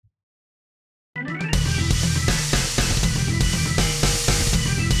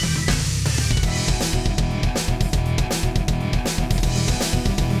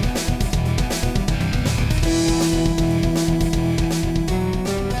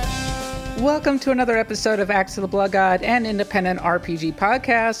Welcome to another episode of Axe of the Blood God, an independent RPG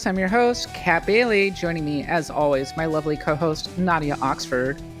podcast. I'm your host, Kat Bailey. Joining me, as always, my lovely co-host, Nadia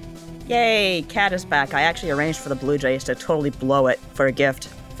Oxford. Yay, Kat is back. I actually arranged for the Blue Jays to totally blow it for a gift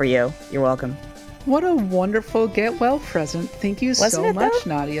for you. You're welcome. What a wonderful get well present. Thank you so much, though?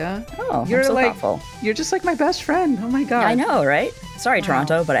 Nadia. Oh, you're so thoughtful. You're just like my best friend. Oh my God. I know, right? Sorry, wow.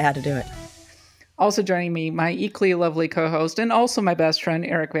 Toronto, but I had to do it. Also joining me, my equally lovely co-host and also my best friend,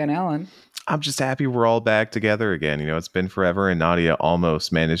 Eric Van Allen. I'm just happy we're all back together again. You know, it's been forever, and Nadia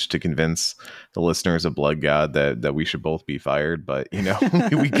almost managed to convince the listeners of Blood God that we should both be fired. But, you know,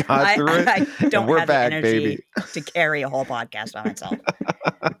 we got through it. I don't we're have back, the energy baby. to carry a whole podcast on itself.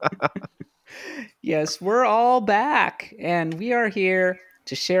 Yes, we're all back, and we are here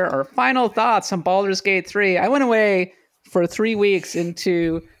to share our final thoughts on Baldur's Gate 3. I went away for 3 weeks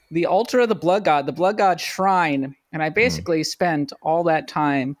into the altar of the Blood God Shrine, and I basically spent all that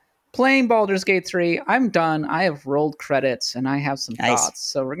time playing Baldur's Gate 3. I'm done. I have rolled credits, and I have some thoughts.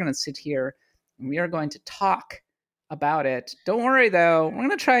 So we're going to sit here, and we are going to talk about it. Don't worry, though. We're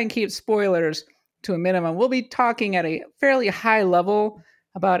going to try and keep spoilers to a minimum. We'll be talking at a fairly high level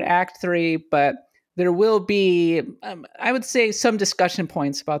about Act 3, but there will be, I would say, some discussion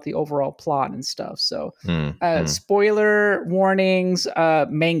points about the overall plot and stuff. So spoiler warnings,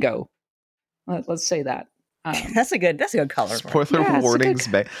 mango. Let's say that. That's a good color. Spoiler warnings.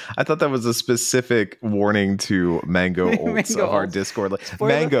 I thought that was a specific warning to Mango Olds of our Discord. Like,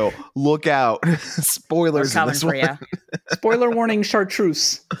 Mango, look out. Spoilers in this one. Spoiler warning,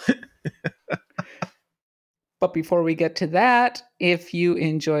 chartreuse. But before we get to that, if you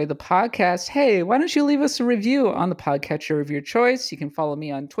enjoy the podcast, hey, why don't you leave us a review on the podcatcher of your choice? You can follow me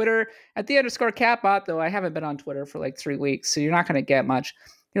on Twitter at @the_catbot, though I haven't been on Twitter for like 3 weeks, so you're not going to get much.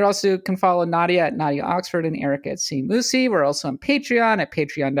 You also can follow Nadia at Nadia Oxford and Eric at C Moosey. We're also on Patreon at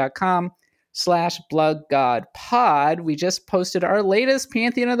patreon.com/bloodgodpod. We just posted our latest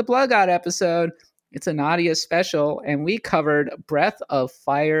Pantheon of the Blood God episode. It's a Nadia special, and we covered Breath of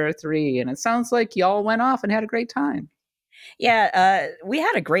Fire 3, and it sounds like y'all went off and had a great time. Yeah, we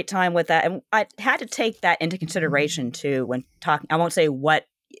had a great time with that, and I had to take that into consideration, too, when talking. I won't say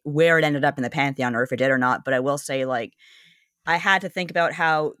where it ended up in the Pantheon or if it did or not, but I will say, like, I had to think about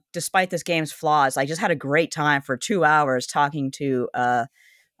how, despite this game's flaws, I just had a great time for 2 hours talking to our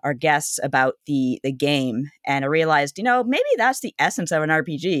guests about the game, and I realized, you know, maybe that's the essence of an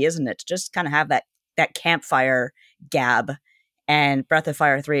RPG, isn't it? To just kind of have that campfire gab. And Breath of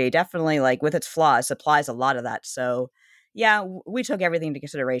Fire 3 definitely, like, with its flaws, supplies a lot of that. So yeah, we took everything into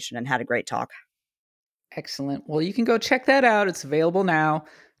consideration and had a great talk. Excellent. Well, you can go check that out. It's available now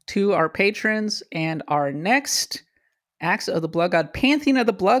to our patrons. And our next Axe of the Blood God, Pantheon of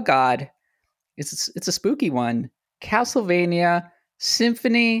the Blood God, it's a spooky one. Castlevania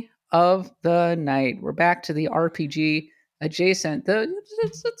Symphony of the Night. We're back to the RPG adjacent.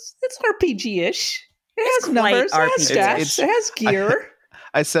 It's RPG-ish. It has numbers, it has stats, it has gear.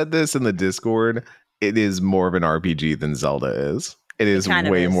 I said this in the Discord. It is more of an RPG than Zelda is. It is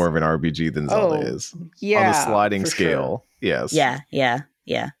way more of an RPG than Zelda is. Yeah, on the sliding scale. Sure. Yes.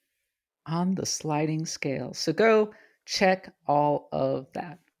 Yeah. On the sliding scale. So go check all of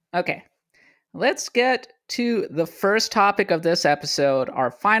that. Okay. Let's get to the first topic of this episode,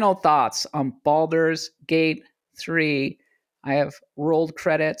 our final thoughts on Baldur's Gate 3. I have rolled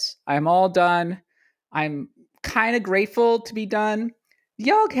credits. I'm all done. I'm kind of grateful to be done.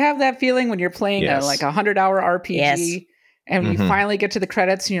 Y'all have that feeling when you're playing a 100-hour RPG and you finally get to the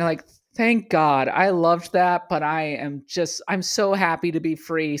credits and you're like, thank God, I loved that, but I'm so happy to be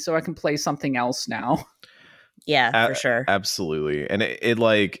free so I can play something else now. Yeah, for sure. Absolutely. And it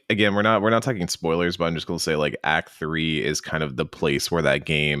like, again, we're not talking spoilers, but I'm just going to say, like, Act 3 is kind of the place where that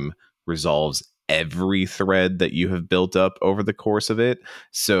game resolves every thread that you have built up over the course of it.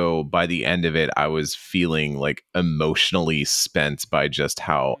 So by the end of it, I was feeling like emotionally spent by just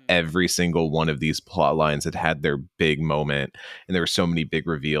how every single one of these plot lines had their big moment, and there were so many big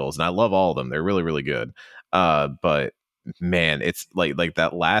reveals, and I love all of them. They're really, really good. But man, it's like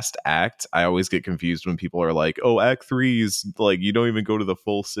that last act, I always get confused when people are like, oh, Act 3 is like, you don't even go to the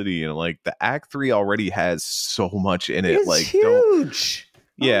full city, and like the Act 3 already has so much in it. It's like huge.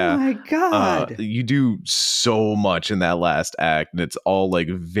 Yeah. Oh my God. You do so much in that last act, and it's all like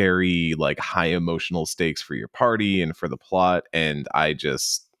very like high emotional stakes for your party and for the plot. And I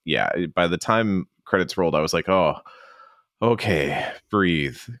just, by the time credits rolled, I was like, oh, okay,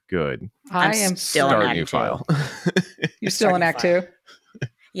 breathe. Good. I am still in new Act 2. file. You're still in Act 2?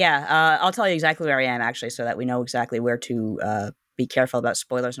 Yeah. I'll tell you exactly where I am, actually, so that we know exactly where to be careful about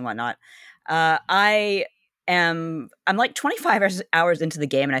spoilers and whatnot. I I'm like 25 hours into the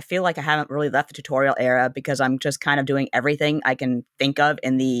game, and I feel like I haven't really left the tutorial era because I'm just kind of doing everything I can think of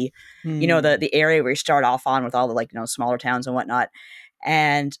in the, the area where you start off on with all the smaller towns and whatnot.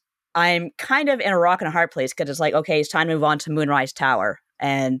 And I'm kind of in a rock and a hard place because it's like, okay, it's time to move on to Moonrise Tower,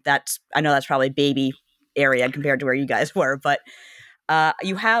 and I know that's probably baby area compared to where you guys were, but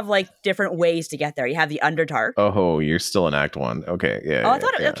you have like different ways to get there. You have the Underdark. Oh, you're still in Act 1. Okay, yeah. Oh, I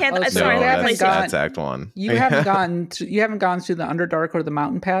thought. Yeah. Okay, Oh, so sorry, you I haven't placed That's Act 1. You haven't gone through the Underdark or the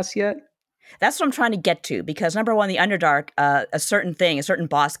Mountain Pass yet? That's what I'm trying to get to, because number one, the Underdark, a certain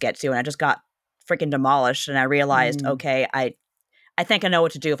boss gets to, and I just got freaking demolished, and I realized, okay, I think I know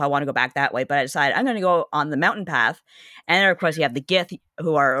what to do if I want to go back that way, but I decided I'm going to go on the mountain path, and then of course you have the Gith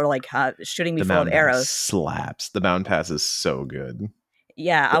who are like shooting me The full of Mountain Pass arrows. slaps. The Mountain Pass is so good.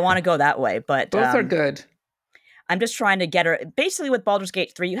 Yeah, I want to go that way, but both are good. I'm just trying to get her. Basically, with Baldur's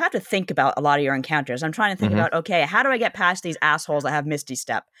Gate 3, you have to think about a lot of your encounters. I'm trying to think about, okay, how do I get past these assholes that have Misty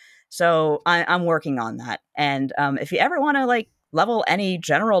Step? So I'm working on that. And if you ever want to like level any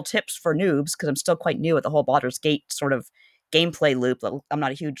general tips for noobs, because I'm still quite new at the whole Baldur's Gate sort of gameplay loop. I'm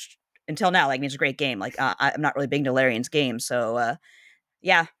not a huge until now. Like, I mean, it's a great game. Like, I'm not really big into Larian's games, so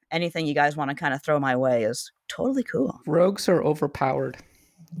yeah, anything you guys want to kind of throw my way is totally cool. Rogues are overpowered.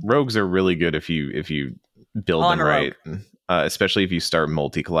 Rogues are really good if you build them right. Especially if you start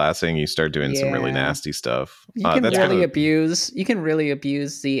multi-classing, you start doing some really nasty stuff. You can really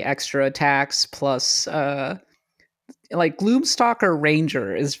abuse the extra attacks plus like Gloomstalker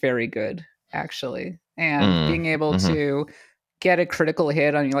Ranger is very good actually. And being able to get a critical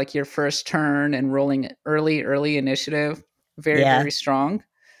hit on like your first turn and rolling early initiative, very strong.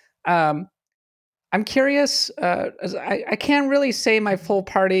 I'm curious. I can't really say my full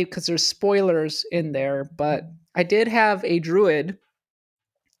party because there's spoilers in there, but I did have a druid,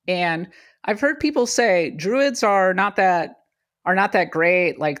 and I've heard people say druids are not that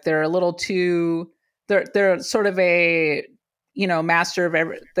great. Like they're a little too. They're sort of a master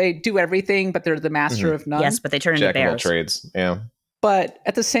of they do everything, but they're the master of none. Yes, but they turn into Jack of all bears. trades. Yeah. But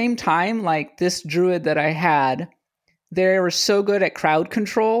at the same time, like this druid that I had, they were so good at crowd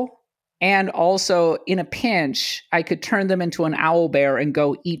control. And also, in a pinch, I could turn them into an owlbear and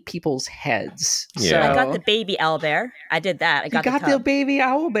go eat people's heads. Yeah. So, I got the baby owlbear. I did that. I got the baby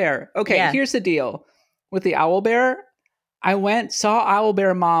owlbear. Okay, here's the deal. With the owlbear, I saw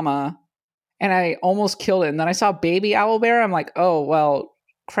owlbear mama, and I almost killed it. And then I saw baby owlbear. I'm like, oh, well,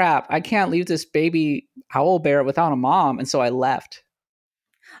 crap. I can't leave this baby owlbear without a mom. And so I left.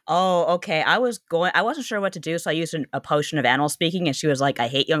 Oh, okay. I wasn't sure what to do, so I used a potion of animal speaking, and she was like, I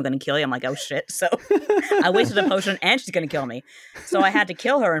hate you, I'm going to kill you. I'm like, oh shit. So I wasted a potion, and she's going to kill me. So I had to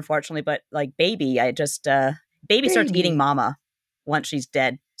kill her, unfortunately, but like baby, I just, baby starts eating mama once she's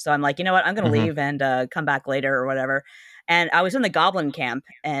dead. So I'm like, you know what, I'm going to leave and come back later or whatever. And I was in the goblin camp,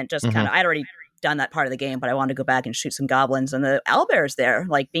 and just kind of, I'd already done that part of the game, but I wanted to go back and shoot some goblins, and the owlbear's there,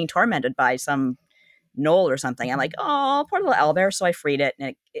 like being tormented by some knoll or something. I'm like, oh, poor little owlbear. So I freed it,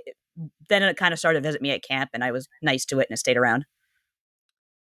 and then it kind of started to visit me at camp, and I was nice to it, and it stayed around.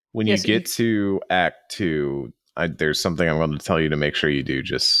 When you get to Act 2, there's something I'm going to tell you to make sure you do,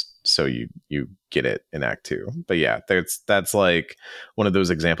 just so you get it in Act 2. But yeah, that's like one of those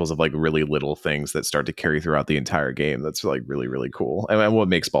examples of like really little things that start to carry throughout the entire game. That's like really, really cool. And what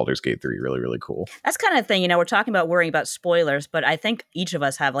makes Baldur's Gate 3 really, really cool. That's kind of thing, we're talking about worrying about spoilers, but I think each of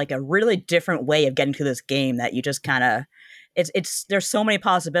us have like a really different way of getting to this game that you just kind of, there's so many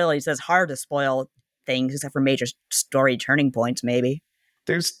possibilities that it's hard to spoil things except for major story turning points, maybe.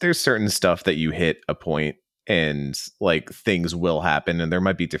 There's certain stuff that you hit a point and like things will happen, and there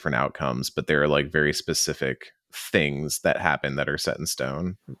might be different outcomes, but there are like very specific things that happen that are set in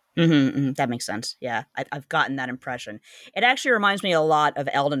stone. That makes sense. Yeah, I've gotten that impression. It actually reminds me a lot of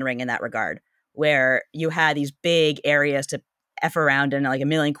Elden Ring in that regard, where you had these big areas to F around and like a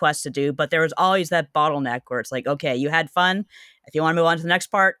million quests to do, but there was always that bottleneck where it's like, okay, you had fun. If you want to move on to the next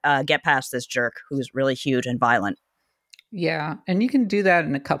part, get past this jerk who's really huge and violent. Yeah, and you can do that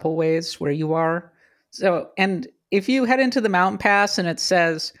in a couple ways where you are. So, and if you head into the mountain pass and it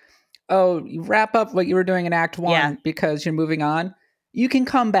says, oh, you wrap up what you were doing in Act 1 because you're moving on, you can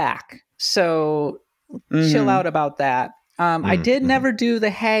come back. So chill out about that. I did never do the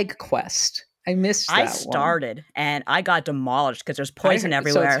hag quest. I missed that I started and I got demolished because there's poison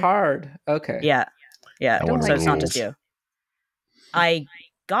everywhere. So it's hard. Okay. Yeah. So it's not rules. just you. I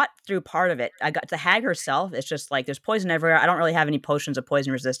got through part of it. I got the hag herself. It's just like there's poison everywhere. I don't really have any potions of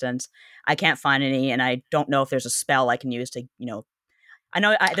poison resistance. I can't find any, and I don't know if there's a spell I can use to, I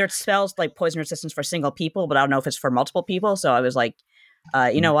know there's spells like poison resistance for single people, but I don't know if it's for multiple people. So I was like,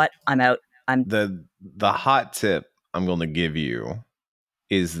 you know what? I'm out. The hot tip I'm going to give you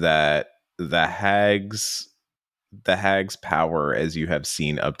is that the hag's power, as you have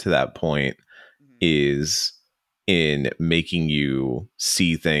seen up to that point, is in making you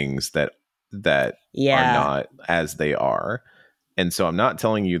see things that are Yeah. not as they are. And so I'm not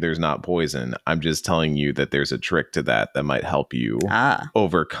telling you there's not poison. I'm just telling you that there's a trick to that might help you Ah.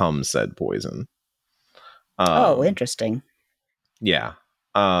 overcome said poison. Oh, interesting. Yeah.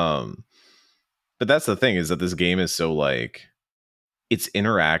 But that's the thing, is that this game is so like, it's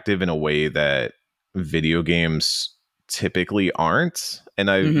interactive in a way that video games typically aren't. And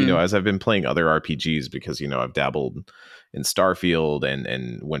as I've been playing other RPGs, because I've dabbled in Starfield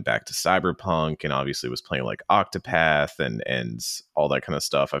and went back to Cyberpunk, and obviously was playing like Octopath and all that kind of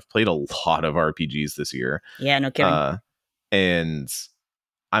stuff. I've played a lot of RPGs this year. Yeah, no kidding. And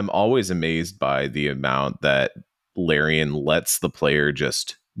I'm always amazed by the amount that Larian lets the player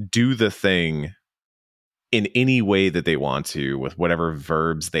just do the thing in any way that they want to, with whatever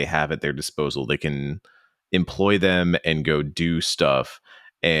verbs they have at their disposal. They can employ them and go do stuff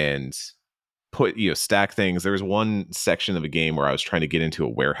and stack things. There was one section of a game where I was trying to get into a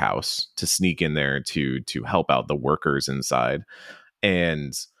warehouse to sneak in there to help out the workers inside,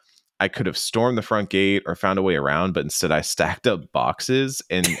 and I could have stormed the front gate or found a way around, but instead I stacked up boxes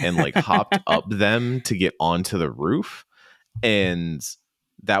and like hopped up them to get onto the roof. And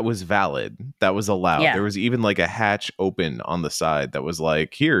that was valid. That was allowed. Yeah. There was even like a hatch open on the side that was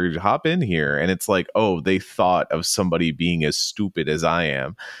like, here, hop in here. And it's like, oh, they thought of somebody being as stupid as I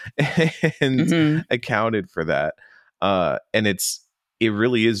am and accounted for that. And it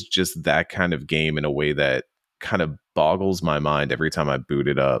really is just that kind of game in a way that kind of boggles my mind every time I boot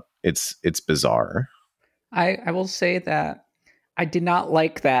it up. It's bizarre. I will say that I did not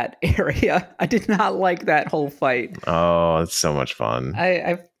like that area. I did not like that whole fight. Oh, it's so much fun.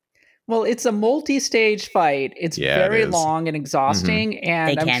 Well, it's a multi-stage fight. It's very is. long and exhausting, and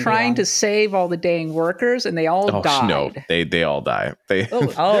They I'm can be trying long. to save all the dang workers, and they all died. No, they all die. They're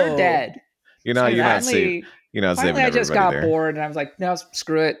dead. you're not Finally, saving everybody I just got there. bored, and I was like, no,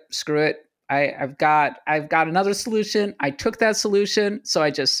 screw it. I've got another solution. I took that solution, so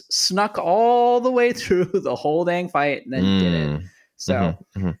I just snuck all the way through the whole dang fight and then did it. So,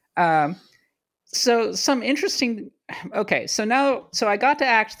 so some interesting. Okay, so I got to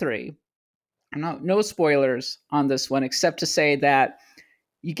Act 3. No spoilers on this one, except to say that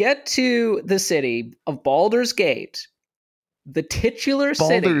you get to the city of Baldur's Gate, the titular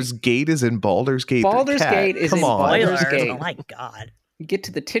city. Baldur's Gate is in Baldur's Gate. Baldur's Gate is in Baldur's Gate. Oh my god. You get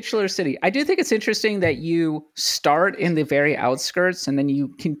to the titular city. I do think it's interesting that you start in the very outskirts and then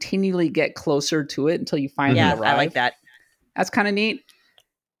you continually get closer to it until you finally arrive. I like that. That's kind of neat.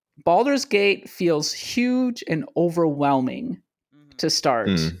 Baldur's Gate feels huge and overwhelming to start.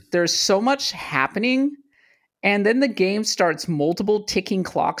 There's so much happening, and then the game starts multiple ticking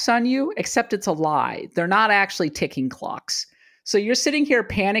clocks on you, except it's a lie. They're not actually ticking clocks. So you're sitting here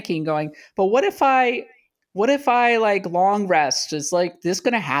panicking going, but what if I like long rest? Is like this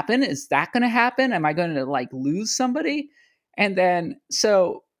going to happen? Is that going to happen? Am I going to like lose somebody? And then,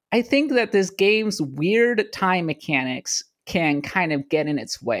 so I think that this game's weird time mechanics can kind of get in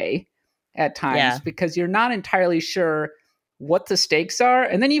its way at times because you're not entirely sure what the stakes are.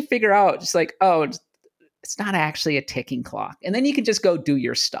 And then you figure out just like, oh, it's not actually a ticking clock. And then you can just go do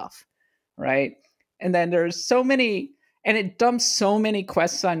your stuff. Right. And then there's so many, and it dumps so many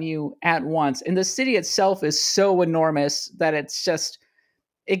quests on you at once. And the city itself is so enormous that it's just,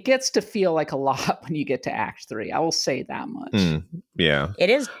 it gets to feel like a lot when you get to Act 3. I will say that much. Yeah. It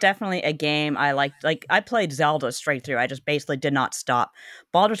is definitely a game I liked. Like, I played Zelda straight through. I just basically did not stop.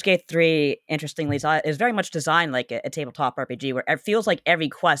 Baldur's Gate 3, interestingly, is very much designed like a tabletop RPG, where it feels like every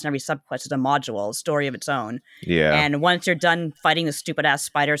quest and every subquest is a module, a story of its own. Yeah. And once you're done fighting the stupid-ass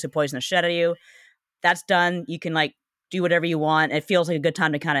spiders who poison the shit out of you, that's done. You can, like, do whatever you want. It feels like a good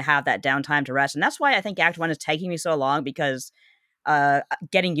time to kind of have that downtime to rest. And that's why I think Act 1 is taking me so long, because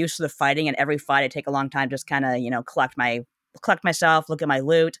getting used to the fighting, and every fight I take a long time just kind of, collect myself, look at my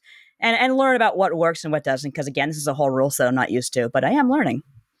loot, and learn about what works and what doesn't, because again, this is a whole rule set I'm not used to, but I am learning.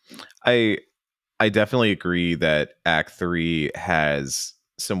 I definitely agree that Act 3 has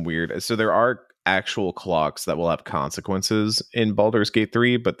some weird, so there are actual clocks that will have consequences in Baldur's Gate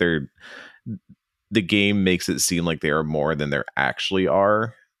 3, but the game makes it seem like they are more than there actually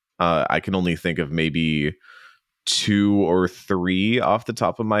are. I can only think of maybe 2 or 3 off the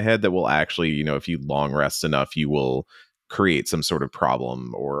top of my head that will actually, if you long rest enough, you will create some sort of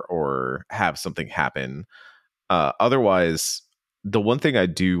problem or have something happen. Otherwise, the one thing I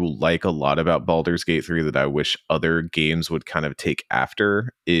do like a lot about Baldur's Gate 3 that I wish other games would kind of take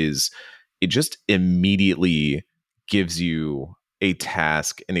after is it just immediately gives you a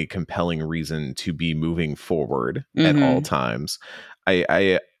task and a compelling reason to be moving forward at all times.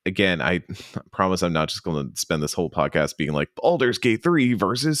 I again, I promise I'm not just going to spend this whole podcast being like Baldur's Gate 3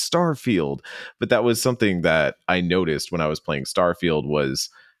 versus Starfield, but that was something that I noticed when I was playing Starfield was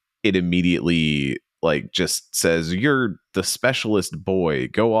it immediately like just says you're the specialist boy,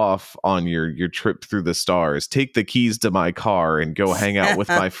 go off on your trip through the stars, take the keys to my car and go hang out with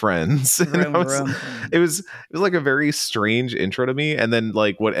my friends. Vroom, vroom. It was like a very strange intro to me, and then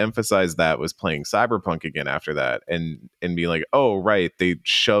like what emphasized that was playing Cyberpunk again after that and be like, oh right, they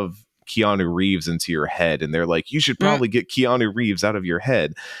shove Keanu Reeves into your head and they're like, you should probably get Keanu Reeves out of your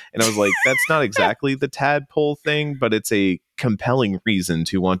head. And I was like, that's not exactly the tadpole thing, but it's a compelling reason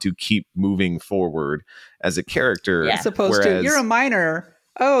to want to keep moving forward as a character. Yeah. As opposed to, you're a miner.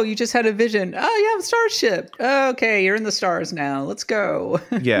 Oh, you just had a vision. Oh, you have a starship. Oh, okay, you're in the stars now. Let's go.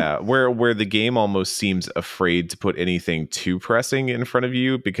 Yeah, where the game almost seems afraid to put anything too pressing in front of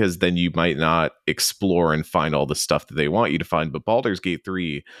you because then you might not explore and find all the stuff that they want you to find. But Baldur's Gate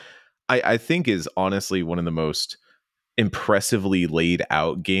 3, I think is honestly one of the most impressively laid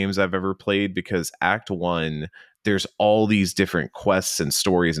out games I've ever played because Act 1, there's all these different quests and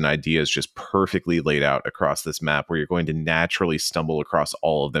stories and ideas just perfectly laid out across this map where you're going to naturally stumble across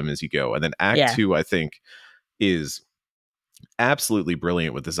all of them as you go. And then Act 2, I think, is absolutely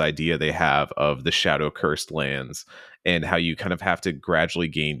brilliant with this idea they have of the shadow cursed lands and how you kind of have to gradually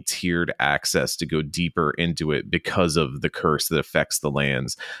gain tiered access to go deeper into it because of the curse that affects the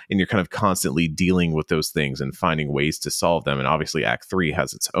lands, and you're kind of constantly dealing with those things and finding ways to solve them. And obviously Act 3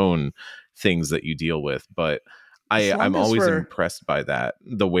 has its own things that you deal with, but I'm always impressed by that,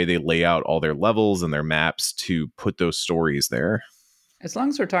 the way they lay out all their levels and their maps to put those stories there. As long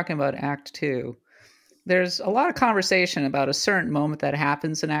as we're talking about Act 2, there's a lot of conversation about a certain moment that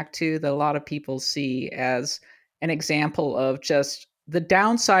happens in Act 2 that a lot of people see as an example of just the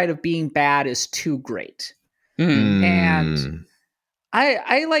downside of being bad is too great. And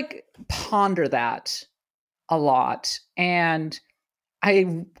I like ponder that a lot. And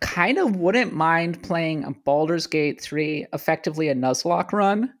I kind of wouldn't mind playing a Baldur's Gate 3, effectively a Nuzlocke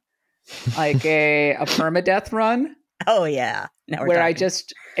run, like a permadeath run. Oh, yeah. Where I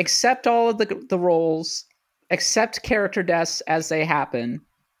just accept all of the roles, accept character deaths as they happen.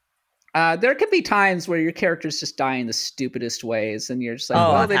 There can be times where your characters just die in the stupidest ways, and you're just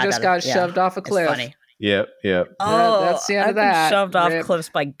like, they just got shoved off a cliff. Funny. Yep. That's the end of that. Shoved off cliffs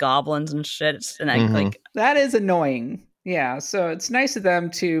by goblins and shit. And that is annoying. Yeah, so it's nice of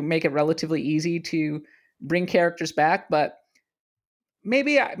them to make it relatively easy to bring characters back, but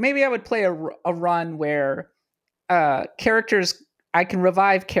maybe I would play a run where characters, I can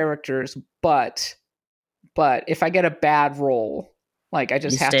revive characters, but if I get a bad roll, like I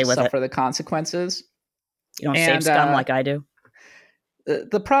just have to suffer the consequences. You don't save scum like I do.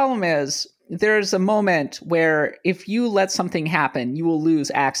 The problem is there's a moment where if you let something happen, you will lose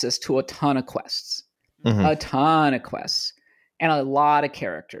access to a ton of quests. A ton of quests and a lot of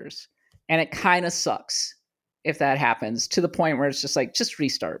characters. And it kind of sucks if that happens, to the point where it's just like, just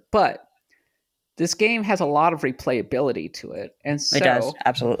restart. But this game has a lot of replayability to it. And so it does,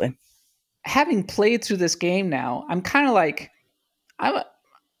 absolutely. Having played through this game now, I'm kind of like,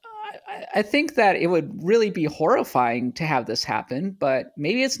 I think that it would really be horrifying to have this happen, but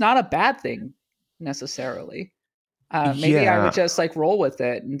maybe it's not a bad thing necessarily. Maybe I would just like roll with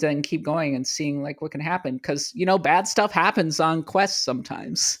it and then keep going and seeing like what can happen. Cause bad stuff happens on quests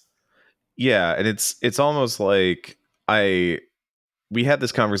sometimes. Yeah. And it's almost like we had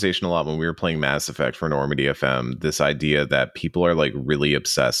this conversation a lot when we were playing Mass Effect for Normandy FM, this idea that people are like really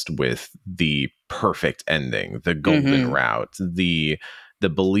obsessed with the perfect ending, the golden route, the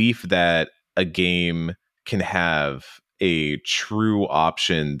belief that a game can have a true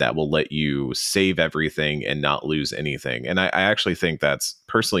option that will let you save everything and not lose anything. And I actually think that's,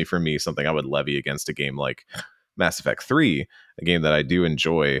 personally for me, something I would levy against a game like Mass Effect 3, a game that I do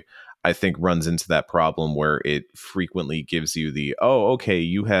enjoy. I think runs into that problem where it frequently gives you the, okay,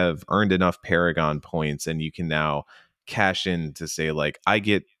 you have earned enough Paragon points and you can now cash in to say like, I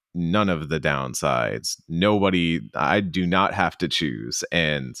get none of the downsides. I do not have to choose.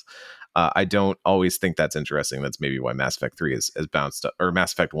 And I don't always think that's interesting. That's maybe why Mass Effect 3 has bounced up, or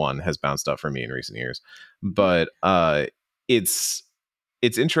Mass Effect 1 has bounced up for me in recent years. But it's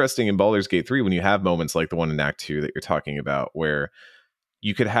interesting in Baldur's Gate 3 when you have moments like the one in Act 2 that you're talking about, where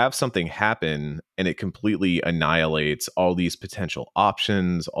you could have something happen and it completely annihilates all these potential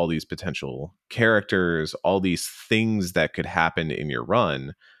options, all these potential characters, all these things that could happen in your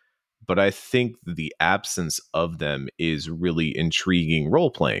run. but I think the absence of them is really intriguing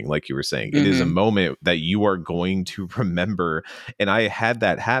role playing. Like you were saying, it is a Mhm. moment that you are going to remember. And I had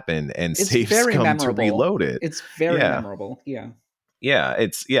that happen and It's save very scum to memorable. reload it. It's very Yeah. memorable. Yeah. Yeah,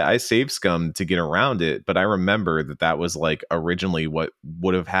 I saved scum to get around it, but I remember that was like originally what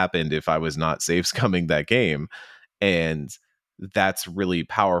would have happened if I was not save scumming that game. And that's really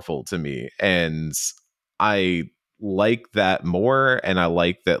powerful to me. And I like that more, and I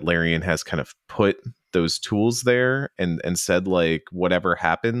like that Larian has kind of put those tools there and said, like, whatever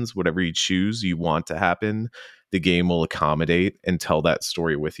happens, whatever you choose you want to happen, the game will accommodate and tell that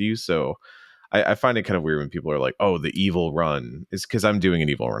story with you. So I find it kind of weird when people are like, oh, the evil run is because I'm doing an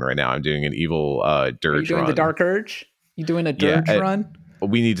evil run right now. I'm doing an evil Are you dirge doing the run. Dark Urge? You doing a Yeah, Dirge run?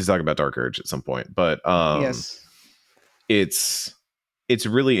 we need to talk about Dark Urge at some point, but Yes. it's it's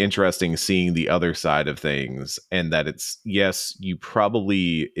really interesting seeing the other side of things, and that it's, yes, you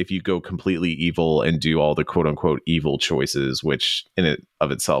probably, if you go completely evil and do all the quote unquote evil choices, which in it of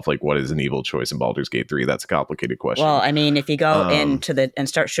itself, like, what is an evil choice in Baldur's Gate 3? That's a complicated question. Well, I mean, if you go Um, into the and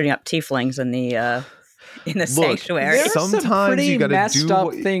start shooting up tieflings in the Look, sanctuary, There are some sometimes you pretty gotta messed do up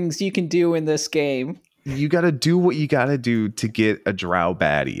what things you can do in this game. you gotta do to get a drow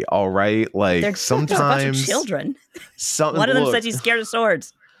baddie. All right, they're like just a bunch of sometimes children. some One of them said look he's scared of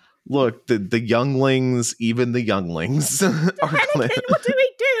swords. look the younglings, even the younglings are Anakin, what do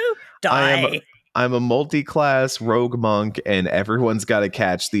we do? I am Die. I'm a multi-class rogue monk, and everyone's got to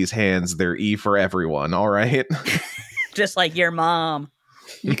catch these hands. They're E for everyone. All right. Just like your mom.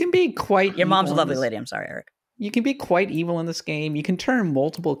 You can be quite Your mom's a evil in lovely this. lady. I'm sorry, Eric. You can be quite evil in this game. You can turn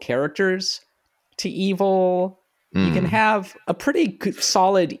multiple characters to evil. You can Mm. have a pretty good,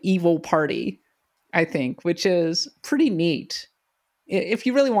 solid evil party, I think, which is pretty neat if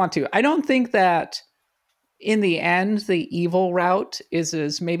you really want to. I don't think that in the end the evil route is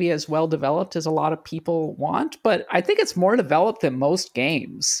as maybe as well developed as a lot of people want, but I think it's more developed than most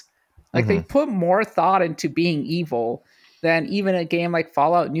games. Like they Mhm. put more thought into being evil than even a game like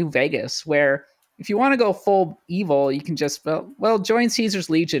Fallout New Vegas, where if you want to go full evil, you can just well join Caesar's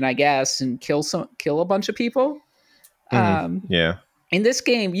Legion, I guess, and kill a bunch of people. Mhm. Um, Yeah. in this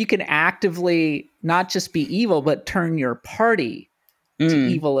game, you can actively not just be evil, but turn your party to Mm.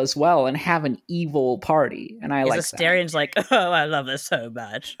 evil as well and have an evil party. And I Is like that. Asterian's like, oh, I love this so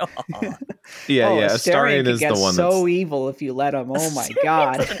much. Yeah. Oh, Yeah. Astarion Astarion could is get the one so that's evil if you let him. Oh my Asterian's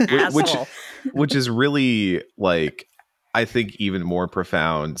god. such an which asshole. which is really, like, I think even more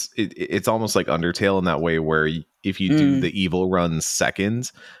profound. It's almost like Undertale in that way, where if you do Mm. the evil run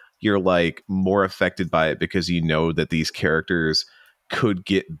second, you're like more affected by it because you know that these characters could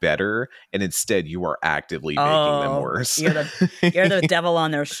get better, and instead you are actively making them Oh, worse. you're the devil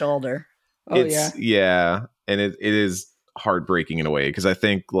on their shoulder. Oh yeah. Yeah, and it is heartbreaking in a way, because I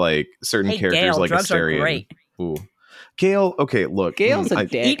think like certain Hey, characters Gale, like drugs are Astarion. great. Ooh, Gale. Okay, look, Gale's a I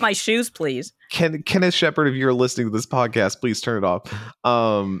dick. Eat my shoes, please. Kenneth Shepard, if you're listening to this podcast, please turn it off.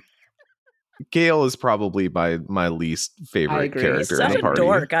 Gale is probably my least I favorite agree. He's character in such the a party.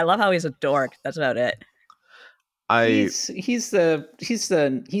 dork. I love how he's a dork. That's about it. I He's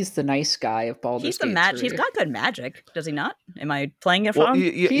the nice guy of Baldur's He's the Gate match. He's 3. got good magic, does he not? Am I playing it well, wrong?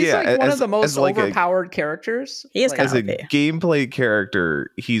 He's like one of the most like overpowered characters. He is Like, as a Okay. gameplay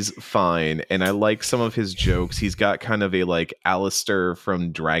character, he's fine, and I like some of his jokes. He's got kind of a like Alistair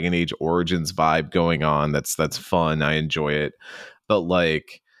from Dragon Age Origins vibe going on. That's fun. I enjoy it, but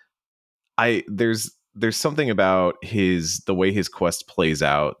like there's something about the way his quest plays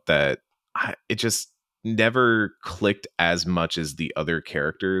out that it just never clicked as much as the other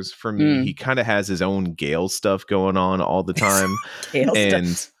characters for me. Mm. He kind of has his own Gale stuff going on all the time, Gale and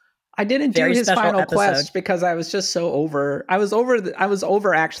stuff. I didn't Very do his special final episode. quest because I was just so over. I was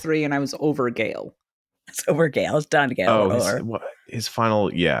over Act 3 and I was over Gale. It's over Gale. It's done, Gale. oh, Or his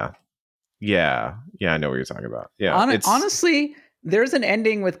final, yeah, I know what you're talking about. Yeah, it's Honestly, there's an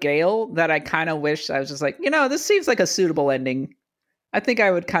ending with Gale that I kind of wish I was just like, this seems like a suitable ending. I think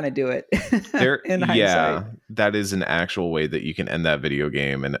I would kind of do it there. in Yeah, hindsight. that is an actual way that you can end that video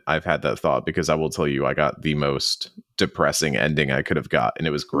game, and I've had that thought, because I will tell you, I got the most depressing ending I could have got, and it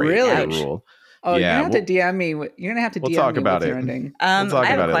was great. Really? It Ouch. rule. Oh, you're Yeah, gonna have to DM me. You're gonna have to we'll DM talk me about with your it. ending. We'll talk I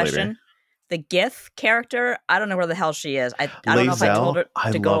have about a it question. later. The Gith character, I don't know where the hell she is. I don't know if I told her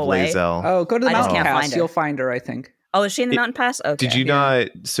I to go love away. Lae'zel. Oh, go to the I just mountain can't pass. find her. You'll find her, I think. Oh, is she in the It- mountain pass? Okay. Did you Yeah.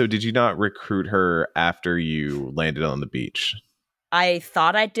 did you not recruit her after you landed on the beach? I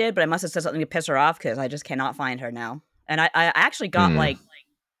thought I did, but I must have said something to piss her off because I just cannot find her now. And I actually got like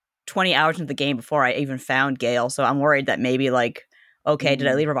 20 hours into the game before I even found Gale, so I'm worried that maybe like, okay, did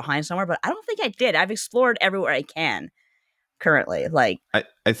I leave her behind somewhere? But I don't think I did. I've explored everywhere I can. currently. Like,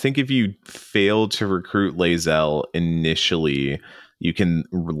 I think if you fail to recruit Lae'zel initially, you can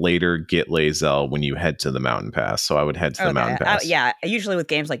later get Lae'zel when you head to the mountain pass. So I would head to the mountain okay, pass. yeah. Usually with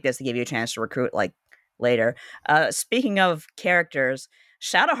games like this, they give you a chance to recruit like later. Speaking of characters,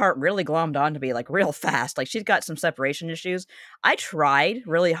 Shadowheart really glommed on to me like real fast. Like she's got some separation issues. I tried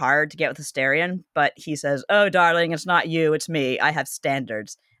really hard to get with Asterion, but he says, "Oh, darling, it's not you, it's me. I have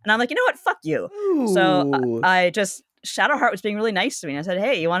standards." And I'm like, you know what? Fuck you. So Ooh. I just Shadowheart was being really nice to me. And I said,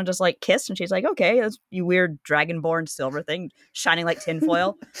 "Hey, you want to just like kiss?" And she's like, "Okay, that's you weird dragonborn silver thing shining like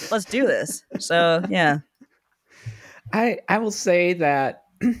tinfoil. Let's do this." So yeah. I will say that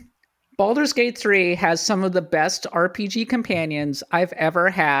Baldur's Gate 3 has some of the best RPG companions I've ever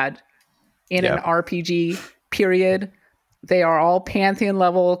had in an Yeah. RPG, period. They are all Pantheon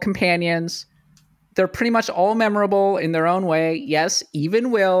level companions. They're pretty much all memorable in their own way. Yes, even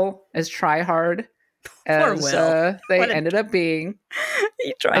Will, as tryhard Poor as Will. they ended up being.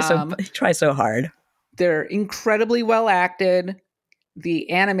 He tries so hard. They're incredibly well acted.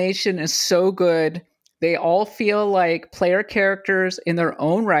 The animation is so good. They all feel like player characters in their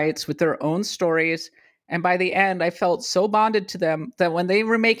own rights with their own stories. And by the end, I felt so bonded to them that when they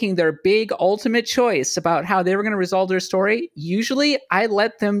were making their big ultimate choice about how they were going to resolve their story, usually I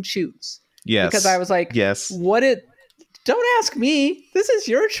let them choose. Yes. Because I was like, yes. Don't ask me. This is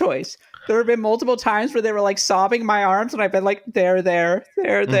your choice. There have been multiple times where they were like sobbing my arms and I've been like, there.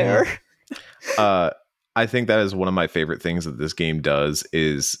 I think that is one of my favorite things that this game does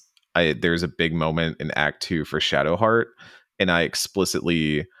is there's a big moment in Act 2 for Shadowheart, and I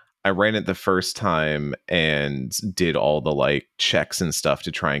ran it the first time and did all the like checks and stuff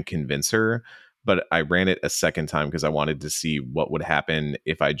to try and convince her, but I ran it a second time because I wanted to see what would happen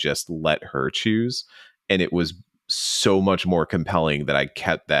if I just let her choose, and it was so much more compelling that I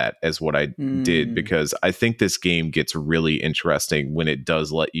kept that as what I did, because I think this game gets really interesting when it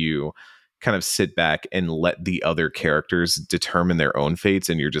does let you kind of sit back and let the other characters determine their own fates,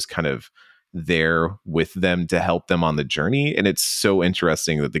 and you're just kind of there with them to help them on the journey. And it's so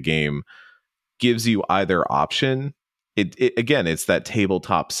interesting that the game gives you either option. It again, it's that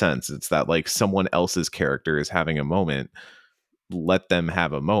tabletop sense. It's that like someone else's character is having a moment, let them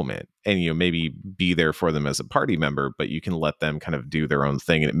have a moment, and maybe be there for them as a party member, but you can let them kind of do their own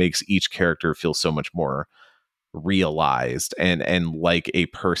thing, and it makes each character feel so much more realized and like a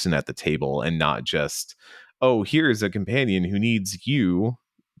person at the table, and not just, oh, here's a companion who needs you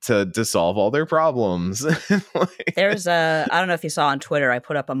to solve all their problems. There's I don't know if you saw on Twitter, I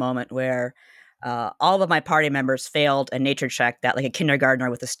put up a moment where all of my party members failed a nature check that like a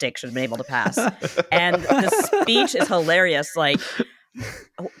kindergartner with a stick should have been able to pass. And the speech is hilarious. Like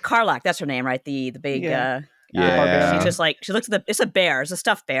Karlak, that's her name, right? The big Yeah. She's just like, she looks at it's a bear, it's a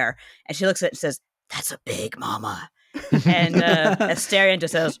stuffed bear, and she looks at it and says, "That's a big mama." And Asterion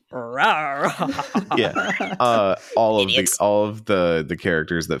just says, "Rawr." Yeah. All of the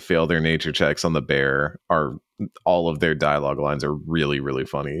characters that fail their nature checks on the bear are, all of their dialogue lines are really, really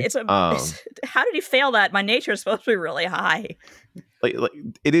funny. How did he fail that? My nature is supposed to be really high. Like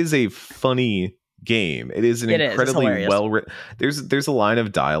it is a funny game. It is an incredibly well written. There's a line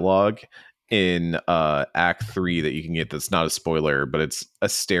of dialogue in Act 3 that you can get that's not a spoiler, but it's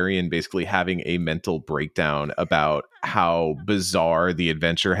Asterion basically having a mental breakdown about how bizarre the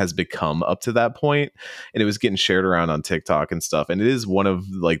adventure has become up to that point, and it was getting shared around on TikTok and stuff, and it is one of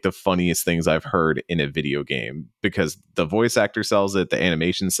like the funniest things I've heard in a video game, because the voice actor sells it, the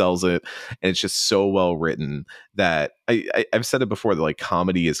animation sells it, and it's just so well written that I've said it before that like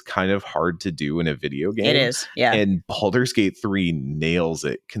comedy is kind of hard to do in a video game. It is, yeah. And Baldur's Gate 3 nails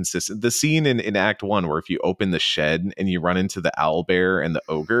it consistent. The scene in Act 1 where if you open the shed and you run into the owlbear and the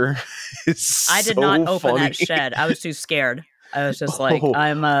ogre, I did not open that shed. I was too scared. I was just like,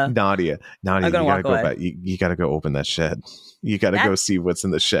 Nadia, I'm you gotta go away. back. You gotta go open that shed. You gotta go see what's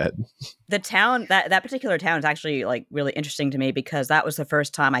in the shed. The town, that particular town is actually like really interesting to me, because that was the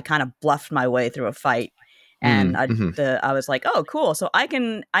first time I kind of bluffed my way through a fight. And I was like, oh, cool. So I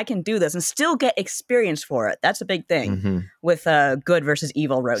can do this and still get experience for it. That's a big thing with good versus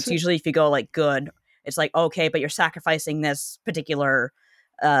evil routes. Usually if you go like good, it's like, okay, but you're sacrificing this particular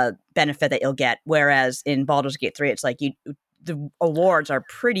benefit that you'll get. Whereas in Baldur's Gate 3, it's like the awards are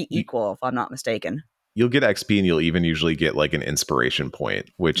pretty equal, if I'm not mistaken. You'll get XP, and you'll even usually get like an inspiration point,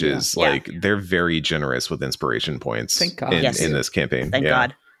 which is like, they're very generous with inspiration points in this campaign. Thank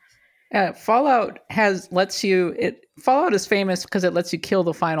God. Fallout Fallout is famous because it lets you kill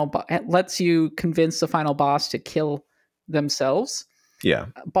the final it lets you convince the final boss to kill themselves. Yeah.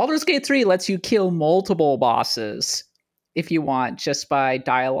 Baldur's Gate 3 lets you kill multiple bosses if you want, just by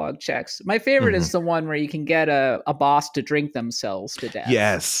dialogue checks. My favorite Mhm. is the one where you can get a boss to drink themselves to death.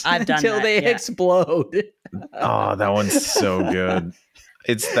 Yes. I've done until that, they yeah. explode. Oh, that one's so good.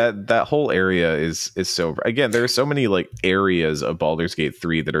 It's that whole area is so, again, there are so many like areas of Baldur's Gate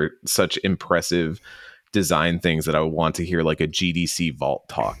 3 that are such impressive design things that I would want to hear like a GDC Vault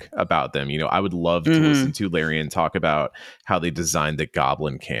talk about them. You know, I would love to listen to Larian talk about how they designed the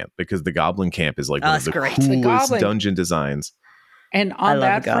Goblin Camp, because the Goblin Camp is like Oh, one of that's the great. The coolest Goblin- dungeon designs. And I on love the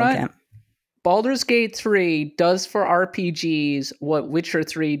that Goblin front, Camp. Baldur's Gate 3 does for RPGs what Witcher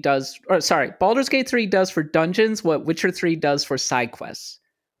 3 does, or sorry, Baldur's Gate 3 does for dungeons what Witcher 3 does for side quests.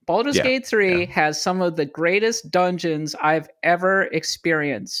 Baldur's Yeah, Gate 3 yeah. has some of the greatest dungeons I've ever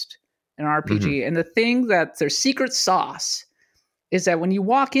experienced in an RPG. And the thing that their secret sauce is that when you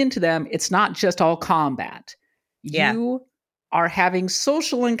walk into them, it's not just all combat. Yeah. You are having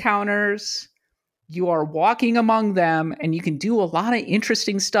social encounters, you are walking among them, and you can do a lot of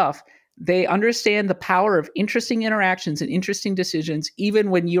interesting stuff. They understand the power of interesting interactions and interesting decisions, even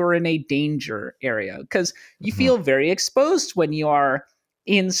when you're in a danger area, because you feel very exposed when you are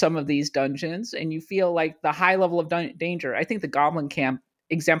in some of these dungeons and you feel like the high level of danger. I think the Goblin Camp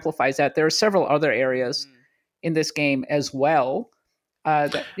exemplifies that. There are several other areas in this game as well.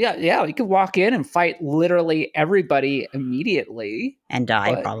 You can walk in and fight literally everybody immediately, And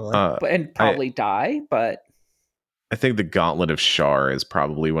die, but probably. and I probably die. But I think the Gauntlet of Shar is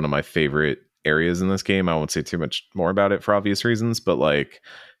probably one of my favorite areas in this game. I won't say too much more about it for obvious reasons, but like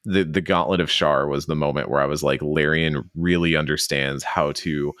the Gauntlet of Shar was the moment where I was like, Larian really understands how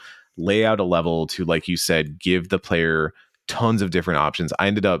to lay out a level to, like you said, give the player tons of different options. I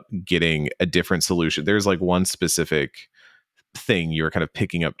ended up getting a different solution. There's like one specific thing, you were kind of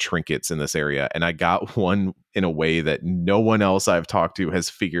picking up trinkets in this area, and I got one in a way that no one else I've talked to has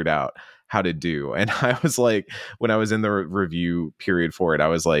figured out how to do. And I was like, when I was in the review period for it, I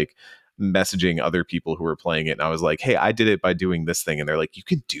was like messaging other people who were playing it, and I was like, hey, I did it by doing this thing. And they're like, you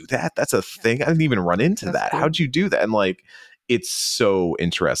can do that? That's a thing? I didn't even run into That's that. cool. How'd you do that? And like, it's so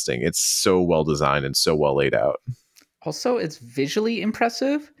interesting. It's so well designed and so well laid out. also, it's visually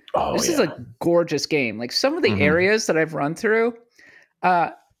impressive. Oh, This is yeah. a gorgeous game. Like some of the Mhm. areas that I've run through,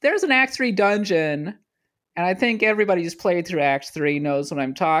 there's an Act 3 dungeon, and I think everybody who's played through Act 3 knows what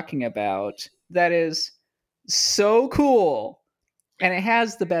I'm talking about. That is so cool. And it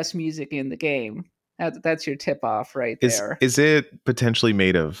has the best music in the game. That's your tip off right there. Is it potentially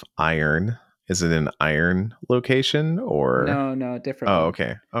made of iron? Is it an iron location or? No, different Oh, one.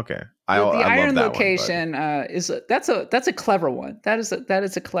 okay. The I love iron that one. But location that's a clever one. That is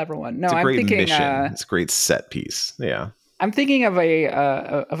a clever one. No, it's a I'm great thinking mission. It's a great set piece. Yeah. I'm thinking of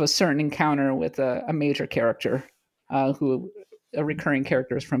a certain encounter with a major character, who a recurring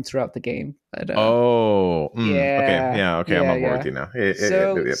characters from throughout the game. But Okay. yeah, Yeah. Okay. I'm on board with you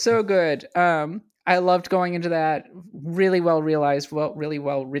now. so good. I loved going into that. Really well realized. Really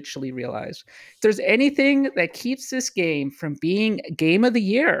well, richly realized. If there's anything that keeps this game from being game of the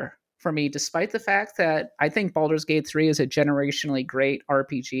year for me, despite the fact that I think Baldur's Gate 3 is a generationally great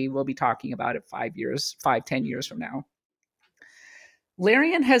RPG, we'll be talking about it 10 years from now.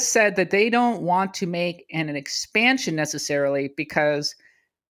 Larian has said that they don't want to make an expansion necessarily because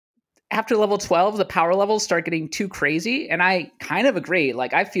after level 12, the power levels start getting too crazy. And I kind of agree.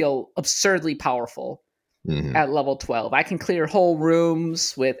 Like, I feel absurdly powerful at level 12. I can clear whole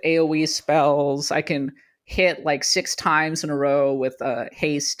rooms with AoE spells. I can hit like 6 times in a row with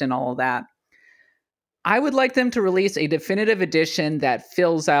haste and all of that. I would like them to release a definitive edition that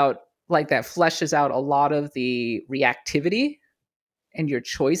fleshes out a lot of the reactivity and your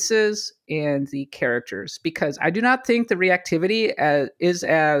choices and the characters, because I do not think the reactivity is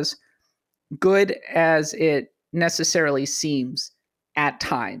as good as it necessarily seems at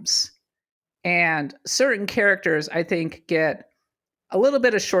times. And certain characters, I think, get a little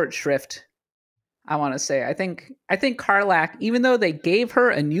bit of short shrift. I want to say, I think Karlach, even though they gave her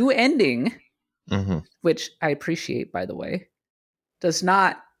a new ending, which I appreciate, by the way, does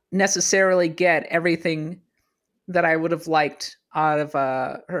not necessarily get everything that I would have liked out of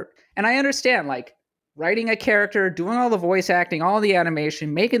her. And I understand, like, writing a character, doing all the voice acting, all the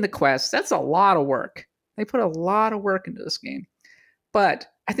animation, making the quests, that's a lot of work. They put a lot of work into this game. But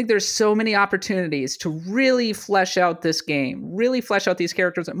I think there's so many opportunities to really flesh out this game, really flesh out these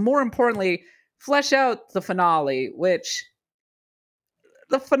characters, and more importantly, flesh out the finale, which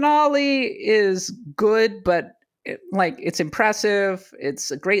the finale is good, but it's impressive. It's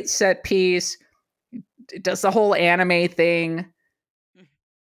a great set piece. It does the whole anime thing.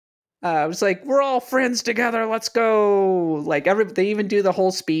 It was like, we're all friends together. Let's go. Like, they even do the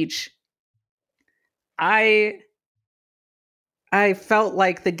whole speech. I I felt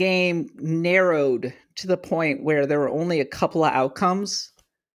like the game narrowed to the point where there were only a couple of outcomes,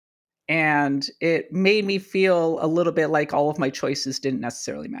 and it made me feel a little bit like all of my choices didn't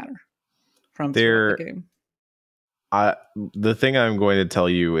necessarily matter from throughout the There, game. the thing I'm going to tell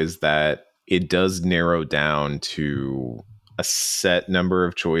you is that it does narrow down to a set number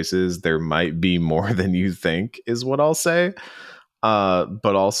of choices. There might be more than you think, is what I'll say.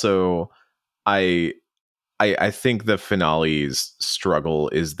 But also, I I think the finale's struggle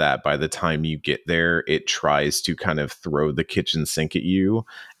is that by the time you get there, it tries to kind of throw the kitchen sink at you.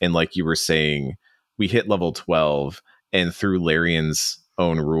 And like you were saying, we hit level 12, and through Larian's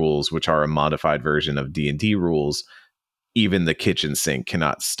own rules, which are a modified version of D&D rules, even the kitchen sink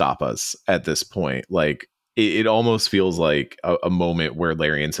cannot stop us at this point. Like it almost feels like a moment where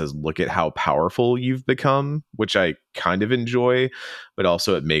Larian says, "Look at how powerful you've become," which I kind of enjoy, but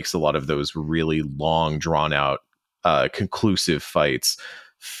also it makes a lot of those really long, drawn out, conclusive fights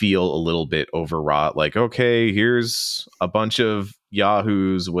feel a little bit overwrought. Like, okay, here's a bunch of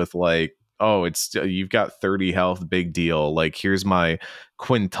yahoos with like, oh, it's you've got 30 health, big deal. Like, here's my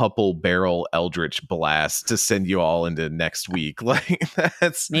quintuple barrel eldritch blast to send you all into next week. Like,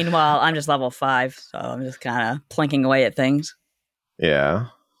 that's Meanwhile, I'm just level 5, so I'm just kind of plinking away at things. yeah.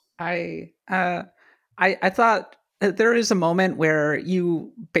 I thought that there is a moment where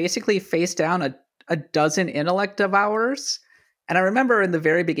you basically face down a dozen intellect devourers. And I remember in the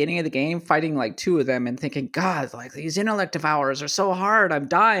very beginning of the game fighting like two of them and thinking, God, like these intellect devourers are so hard. I'm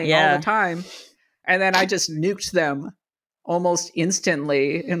dying all the time. And then I just nuked them almost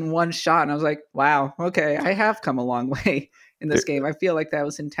instantly in one shot. And I was like, wow, okay, I have come a long way in this game. I feel like that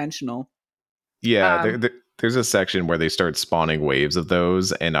was intentional. Yeah, there's a section where they start spawning waves of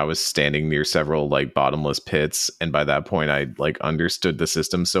those, and I was standing near several like bottomless pits, and by that point I like understood the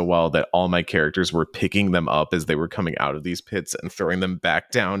system so well that all my characters were picking them up as they were coming out of these pits and throwing them back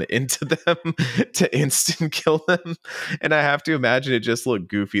down into them to instant kill them. And I have to imagine it just looked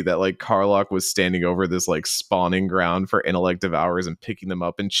goofy that like Karlach was standing over this like spawning ground for intellect devourers and picking them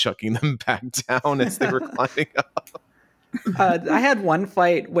up and chucking them back down as they were climbing up. I had one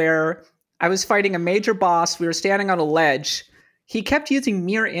fight where I was fighting a major boss. We were standing on a ledge. He kept using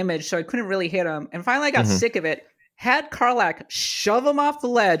mirror image, so I couldn't really hit him. And finally, I got sick of it. Had Karlach shove him off the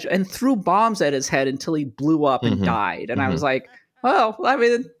ledge and threw bombs at his head until he blew up and died. And I was like, well, I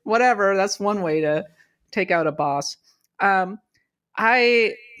mean, whatever. That's one way to take out a boss. There's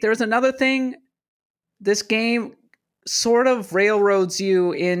another thing. This game sort of railroads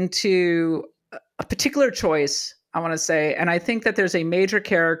you into a particular choice, I want to say. And I think that there's a major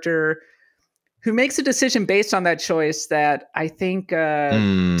character who makes a decision based on that choice that I think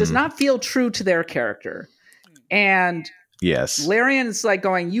does not feel true to their character. And yes, Larian's like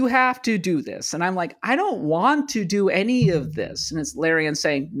going, you have to do this. And I'm like, I don't want to do any of this. And it's Larian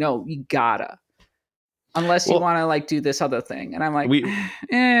saying, no, you gotta. Unless you want to like do this other thing. And I'm like,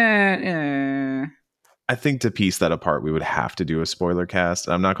 I think to piece that apart, we would have to do a spoiler cast.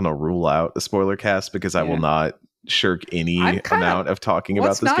 I'm not going to rule out a spoiler cast because I will not shirk any amount of talking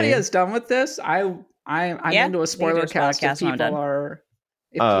about this game. Nadia's done with this. I'm into a spoiler cast if people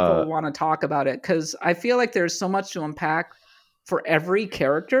want to talk about it, because I feel like there's so much to unpack for every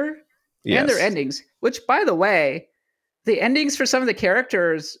character and their endings. Which, by the way, the endings for some of the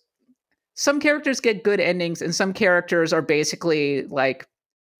characters, some characters get good endings, and some characters are basically like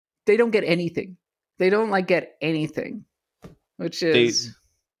they don't get anything. They don't like get anything, which is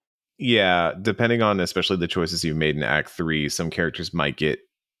depending on especially the choices you've made in Act 3, some characters might get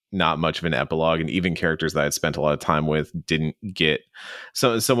not much of an epilogue, and even characters that I'd spent a lot of time with didn't get.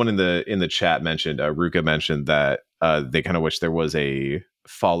 So someone in the chat mentioned, Ruka mentioned that they kind of wish there was a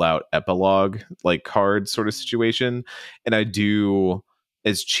Fallout epilogue like card sort of situation, and I do.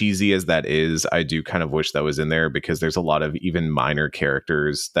 As cheesy as that is, I do kind of wish that was in there, because there's a lot of even minor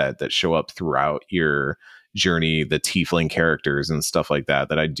characters that show up throughout your journey, the tiefling characters and stuff like that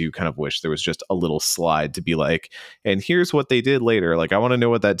I do kind of wish there was just a little slide to be like, and here's what they did later. Like, I want to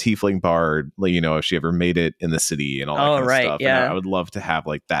know what that tiefling bard, like, if she ever made it in the city and all that kind of stuff. Yeah. And I would love to have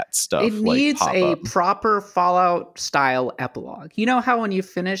like that stuff. It needs a proper Fallout style epilogue. You know how when you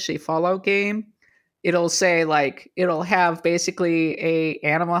finish a Fallout game, it'll say like, it'll have basically a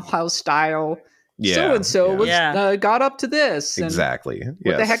Animal House style. So-and-so got up to this. Exactly. And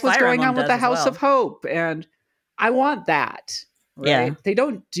what the heck was going on with the House of Hope? And I want that. Right? Yeah. They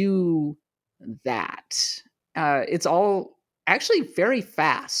don't do that. It's all actually very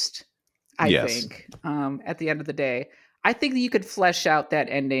fast, I think, at the end of the day. I think that you could flesh out that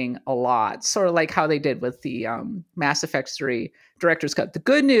ending a lot, sort of like how they did with the Mass Effect 3 Director's Cut. The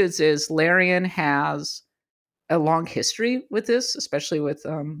good news is Larian has a long history with this, especially with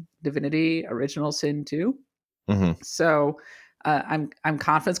Divinity Original Sin 2. Mm-hmm. So I'm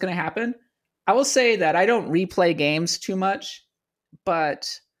confident it's going to happen. I will say that I don't replay games too much,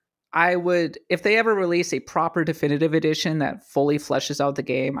 but I would, if they ever release a proper definitive edition that fully fleshes out the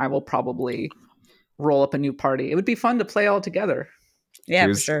game, I will probably roll up a new party. It would be fun to play all together. Yeah,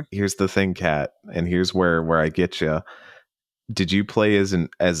 for sure. Here's the thing, Kat, and here's where I get you. Did you play as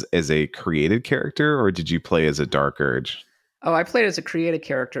a created character, or did you play as a Dark Urge? Oh, I played as a creative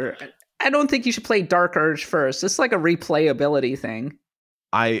character. I don't think you should play Dark Urge first. It's like a replayability thing.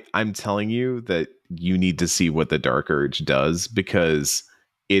 I'm telling you that you need to see what the Dark Urge does, because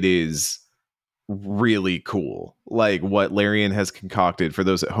it is really cool. Like what Larian has concocted, for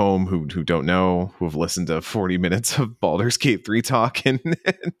those at home who don't know, who have listened to 40 minutes of Baldur's Gate 3 talk and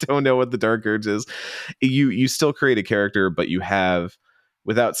don't know what the Dark Urge is. You still create a character, but you have,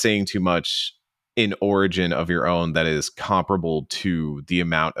 without saying too much, an origin of your own that is comparable to the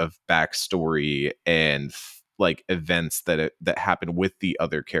amount of backstory and like events that happen with the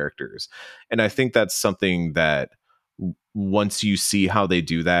other characters. And I think that's something that once you see how they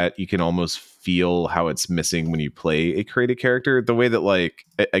do that, you can almost feel how it's missing when you play a created character. The way that, like,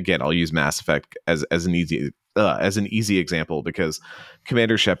 again, I'll use Mass Effect as an easy example, because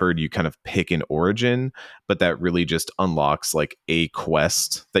Commander Shepard, you kind of pick an origin, but that really just unlocks like a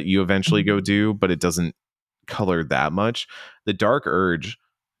quest that you eventually go do, but it doesn't color that much. The Dark Urge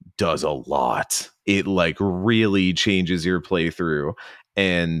does a lot. It like really changes your playthrough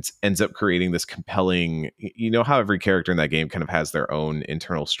and ends up creating this compelling, you know how every character in that game kind of has their own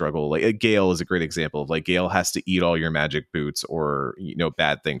internal struggle. Like Gale is a great example of, like, Gale has to eat all your magic boots or, you know,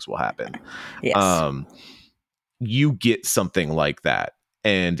 bad things will happen. Yes. You get something like that,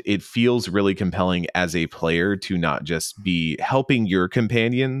 and it feels really compelling as a player to not just be helping your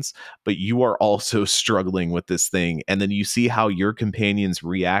companions, but you are also struggling with this thing, and then you see how your companions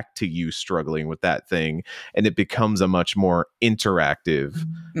react to you struggling with that thing, and it becomes a much more interactive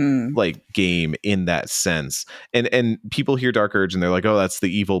like game in that sense. And people hear Dark Urge and they're like, oh, that's the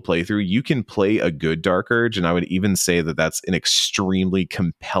evil playthrough. You can play a good Dark Urge, and I would even say that that's an extremely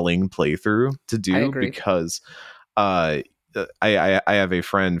compelling playthrough to I do, agree. because I have a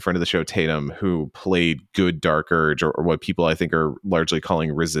friend of the show, Tatum, who played good Dark Urge, or what people I think are largely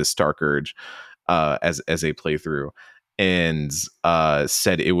calling Resist Dark Urge, as a playthrough, and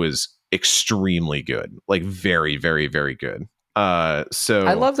said it was extremely good, like very, very, very good. So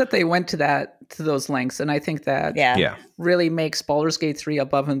I love that they went to those lengths, and I think that Yeah. really makes Baldur's Gate 3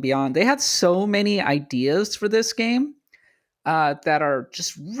 above and beyond. They had so many ideas for this game that are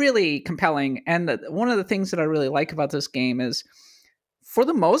just really compelling. And one of the things that I really like about this game is, for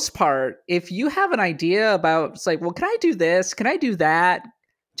the most part, if you have an idea about, it's like, well, can I do this? Can I do that?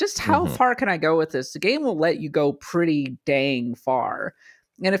 Just how far can I go with this? The game will let you go pretty dang far.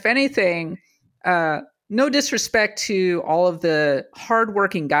 And if anything, no disrespect to all of the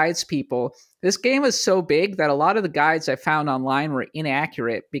hardworking guides people, this game is so big that a lot of the guides I found online were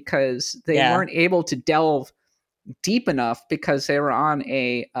inaccurate because they weren't able to delve deep enough because they were on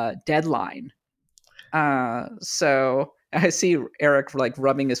a deadline. So I see Eric like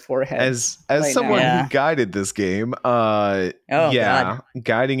rubbing his forehead. As right someone now. who guided this game, God.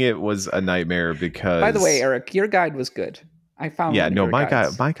 guiding it was a nightmare because, By the way, Eric, your guide was good. I found one of your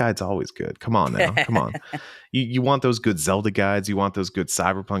guides. my guide's always good. Come on now. Come on. You want those good Zelda guides, you want those good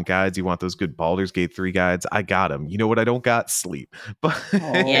Cyberpunk guides, you want those good Baldur's Gate 3 guides. I got them. You know what I don't got? Sleep. But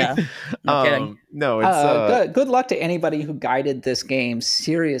Yeah. No kidding. no, it's good luck to anybody who guided this game.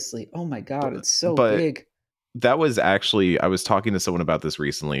 Seriously. Oh my god, it's so big. That was actually, I was talking to someone about this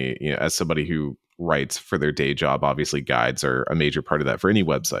recently, you know, as somebody who writes for their day job. Obviously guides are a major part of that for any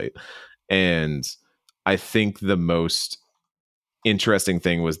website. And I think the most interesting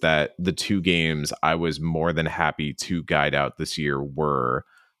thing was that the two games I was more than happy to guide out this year were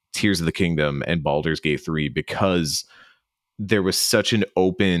Tears of the Kingdom and Baldur's Gate 3, because there was such an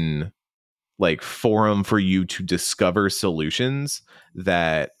open like forum for you to discover solutions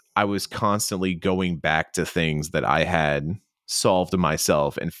that I was constantly going back to things that I had solved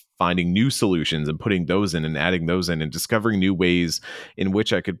myself and finding new solutions and putting those in and adding those in and discovering new ways in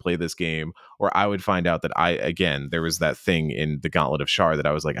which I could play this game. Or I would find out that there was that thing in the Gauntlet of Shar that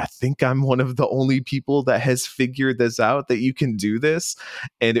I was like, I think I'm one of the only people that has figured this out, that you can do this.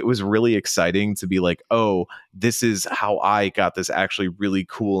 And it was really exciting to be like, oh, this is how I got this actually really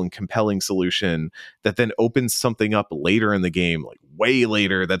cool and compelling solution that then opens something up later in the game, like way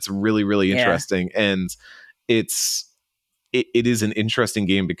later, that's really, really interesting. And it is an interesting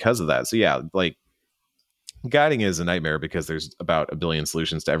game because of that. So yeah, like guiding is a nightmare because there's about a billion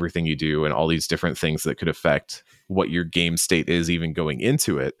solutions to everything you do and all these different things that could affect what your game state is even going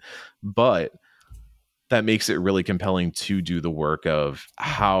into it. But that makes it really compelling to do the work of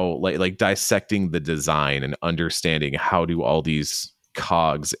how like dissecting the design and understanding how do all these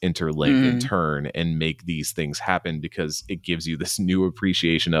cogs interlink and turn and make these things happen, because it gives you this new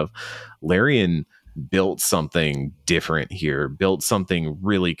appreciation of Larian built something different here, built something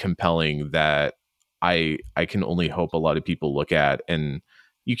really compelling that I can only hope a lot of people look at. And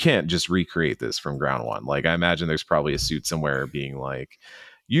you can't just recreate this from ground one. Like, I imagine there's probably a suit somewhere being like,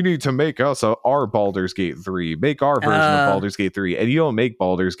 you need to make us our Baldur's Gate 3, make our version of Baldur's Gate 3. And you don't make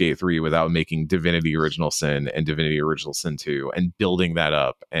Baldur's Gate 3 without making Divinity Original Sin and Divinity Original Sin 2 and building that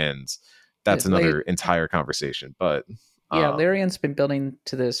up. And that's another entire conversation. But yeah, Larian's been building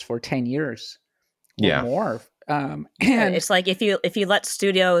to this for 10 years or more. And it's like if you let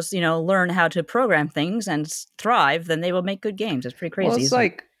studios, learn how to program things and thrive, then they will make good games. It's pretty crazy. Well, it's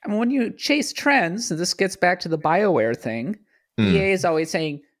like, I mean, when you chase trends, and this gets back to the BioWare thing, EA is always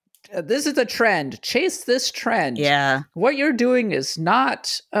saying, this is a trend. Chase this trend. Yeah. What you're doing is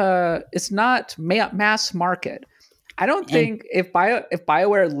not mass market. I don't think if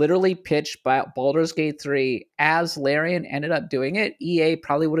BioWare literally pitched Baldur's Gate 3 as Larian ended up doing it, EA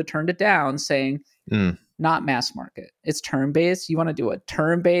probably would have turned it down, saying, not mass market. It's turn-based. You want to do a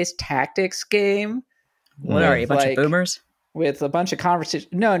turn-based tactics game? What are you, a bunch of boomers? With a bunch of conversation.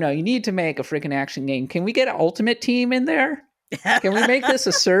 No, you need to make a freaking action game. Can we get an Ultimate Team in there? Can we make this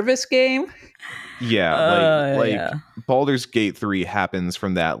a service game? Yeah, Baldur's Gate 3 happens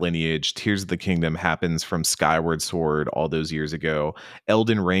from that lineage. Tears of the Kingdom happens from Skyward Sword all those years ago.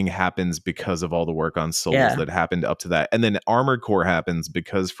 Elden Ring happens because of all the work on Souls that happened up to that. And then Armored Core happens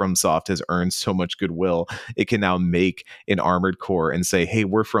because FromSoft has earned so much goodwill. It can now make an Armored Core and say, hey,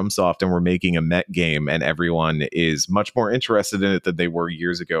 we're FromSoft and we're making a mech game. And everyone is much more interested in it than they were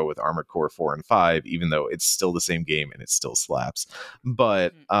years ago with Armored Core 4 and 5, even though it's still the same game and it still slaps.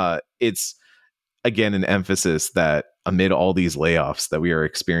 But it's, again, an emphasis that amid all these layoffs that we are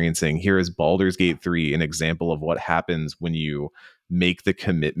experiencing, here is Baldur's Gate 3, an example of what happens when you make the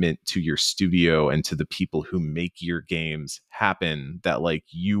commitment to your studio and to the people who make your games happen, that like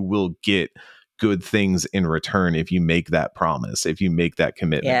you will get good things in return if you make that promise, if you make that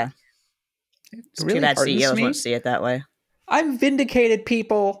commitment. Yeah. It's really too bad CEOs won't see it that way. I'm vindicated,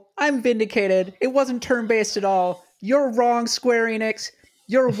 people. I'm vindicated. It wasn't turn-based at all. You're wrong, Square Enix.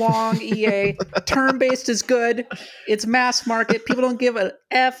 You're wrong, EA. Turn-based is good. It's mass market. People don't give a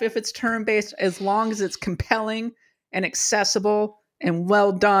F if it's turn-based, as long as it's compelling and accessible and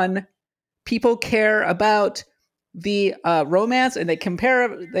well done. People care about the romance, and they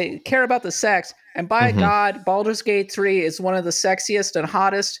care about the sex. And by God, Baldur's Gate 3 is one of the sexiest and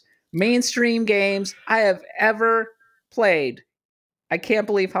hottest mainstream games I have ever played. I can't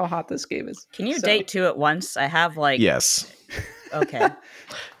believe how hot this game is. Can you date two at once? I have yes. Okay.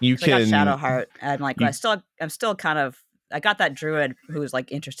 You can. I got Shadowheart, and I'm still kind of. I got that druid who's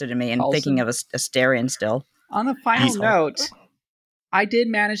like interested in me and thinking of Asterion still. On a final note, I did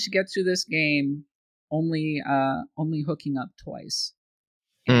manage to get through this game only hooking up twice,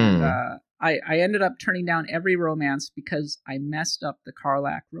 and I ended up turning down every romance because I messed up the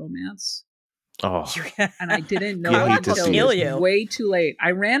Karlach romance. Oh, and I didn't know it until it was way too late.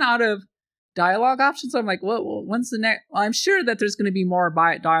 I ran out of dialogue options. I'm like, well, when's the next? Well, I'm sure that there's going to be more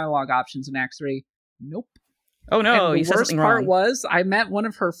dialogue options in Act 3. Nope. Oh no! And the worst part was I met one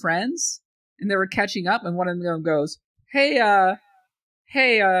of her friends, and they were catching up, and one of them goes, "Hey, are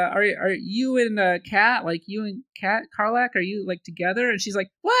you and Kat, like you and Kat Karlach, are you like together?" And she's like,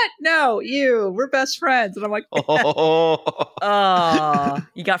 "What? No, we're best friends." And I'm like, "Oh,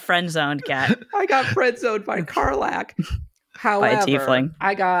 you got friend zoned, Kat." I got friend zoned by Karlach. However,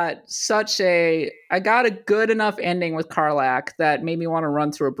 I got a good enough ending with Karlach that made me want to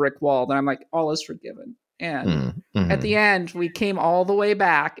run through a brick wall. Then I'm like, all is forgiven. And at the end, we came all the way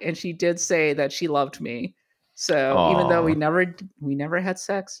back, and she did say that she loved me. So even though we never had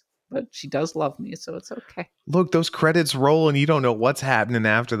sex, but she does love me, so it's okay. Look, those credits roll, and you don't know what's happening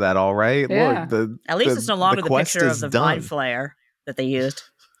after that. All right, yeah. Look, at least it's no longer the picture of the Mind Flayer that they used.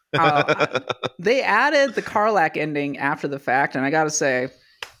 They added the Karlach ending after the fact, and I gotta say,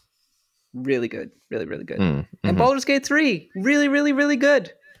 really good, really, really good. And Baldur's Gate 3, really, really, really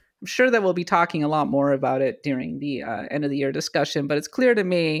good. I'm sure that we'll be talking a lot more about it during the end of the year discussion, but it's clear to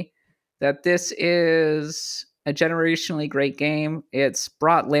me that this is a generationally great game. It's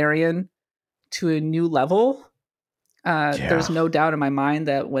brought Larian to a new level. There's no doubt in my mind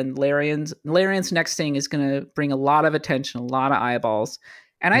that when Larian's next thing is going to bring a lot of attention, a lot of eyeballs.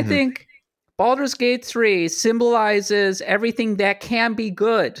 And I think Baldur's Gate 3 symbolizes everything that can be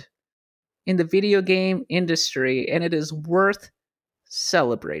good in the video game industry, and it is worth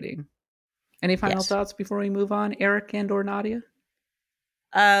celebrating. Any final thoughts before we move on, Eric and or Nadia?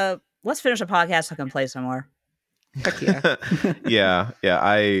 Let's finish the podcast so I can play some more. Heck yeah. yeah.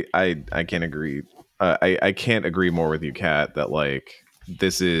 I can't agree. I can't agree more with you, Kat, that like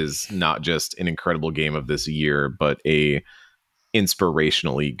this is not just an incredible game of this year, but a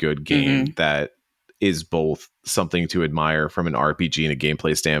inspirationally good game that is both something to admire from an RPG and a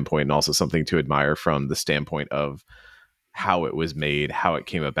gameplay standpoint, and also something to admire from the standpoint of how it was made, how it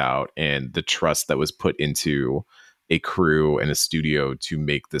came about, and the trust that was put into a crew and a studio to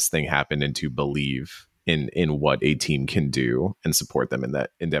make this thing happen and to believe in what a team can do and support them in that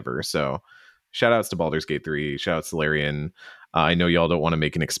endeavor. So shout outs to Baldur's Gate 3, shout outs to Larian. I know y'all don't want to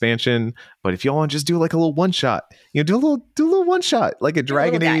make an expansion, but if y'all want to just do like a little one shot, do a little one shot, like a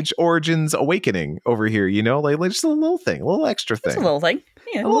Dragon Age Origins Awakening over here, like just a little thing, a little extra thing. It's a little thing.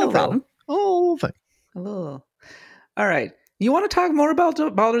 Yeah, no problem. A little thing. A little. All right. You want to talk more about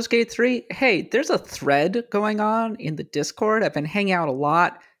Baldur's Gate 3? Hey, there's a thread going on in the Discord. I've been hanging out a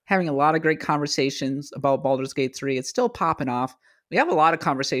lot, having a lot of great conversations about Baldur's Gate 3. It's still popping off. We have a lot of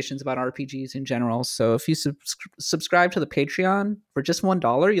conversations about RPGs in general. So if you subscribe to the Patreon for just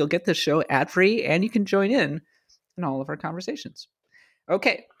 $1, you'll get this show ad-free and you can join in all of our conversations.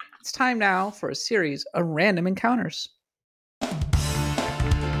 Okay, it's time now for a series of random encounters.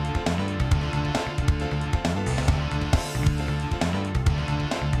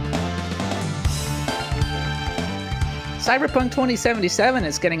 Cyberpunk 2077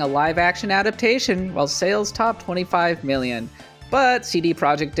 is getting a live-action adaptation while sales top 25 million. But CD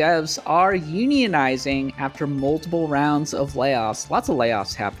Projekt devs are unionizing after multiple rounds of layoffs. Lots of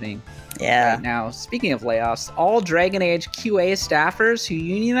layoffs happening right now. Speaking of layoffs, all Dragon Age QA staffers who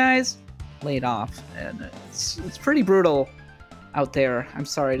unionize laid off. And it's pretty brutal out there, I'm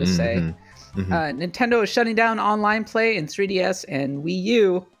sorry to say. Nintendo is shutting down online play in 3DS and Wii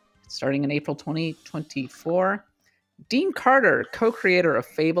U starting in April 2024. Dean Carter, co-creator of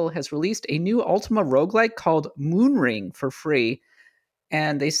Fable, has released a new Ultima roguelike called Moonring for free.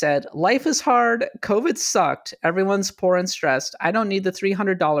 And they said, life is hard, COVID sucked, everyone's poor and stressed. I don't need the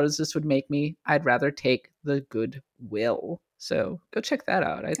 $300 this would make me. I'd rather take the goodwill. So go check that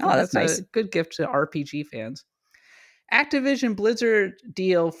out. I think that's nice. A good gift to RPG fans. Activision Blizzard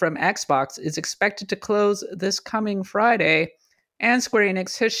deal from Xbox is expected to close this coming Friday. And Square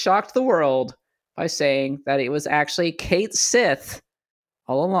Enix has shocked the world by saying that it was actually Kate Sith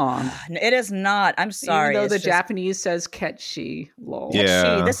all along. It is not. I'm sorry. Even though the Japanese says Ketshi. Lol. Yeah.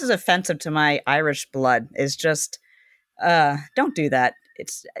 Ketshi. This is offensive to my Irish blood. It's just, don't do that.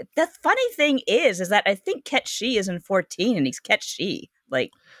 It's the funny thing is that I think Ketshi is in 14 and he's Ketshi.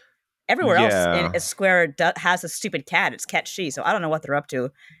 Like everywhere else in Square has a stupid cat. It's Ketshi. So I don't know what they're up to.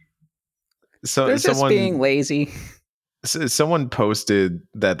 So they're just being lazy. Someone posted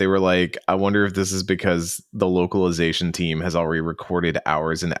that they were like, I wonder if this is because the localization team has already recorded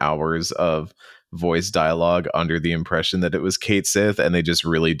hours and hours of voice dialogue under the impression that it was Kate Sith, and they just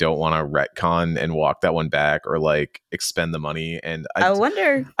really don't want to retcon and walk that one back or like expend the money. And I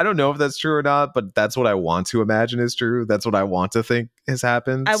wonder, I don't know if that's true or not, but that's what I want to imagine is true. That's what I want to think has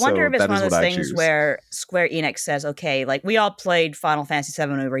happened. I wonder if it's one of those things where Square Enix says, okay, like we all played Final Fantasy VII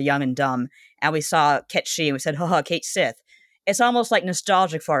when we were young and dumb, and we saw Ketshi and we said, haha, Kate Sith. It's almost like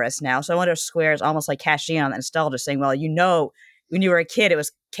nostalgic for us now. So I wonder if Square is almost like cashing in on that nostalgia, saying, well, when you were a kid, it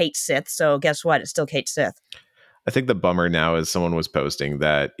was Kate Sith. So guess what? It's still Kate Sith. I think the bummer now is someone was posting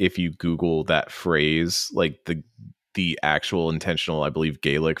that if you Google that phrase, like the actual intentional, I believe,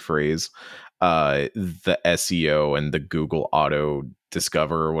 Gaelic phrase, the SEO and the Google auto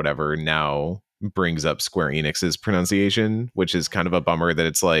discover or whatever now brings up Square Enix's pronunciation, which is kind of a bummer that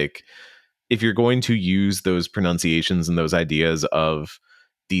it's like, if you're going to use those pronunciations and those ideas of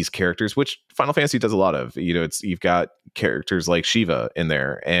these characters, which Final Fantasy does a lot of, you've got characters like Shiva in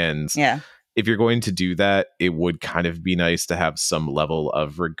there. And if you're going to do that, it would kind of be nice to have some level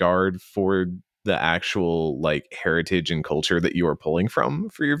of regard for the actual like heritage and culture that you are pulling from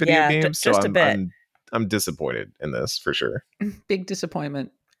for your video games. Just so a bit. I'm disappointed in this for sure. Big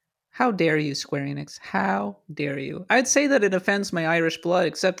disappointment. How dare you, Square Enix? How dare you? I'd say that it offends my Irish blood,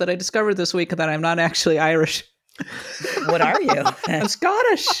 except that I discovered this week that I'm not actually Irish. What are you? I'm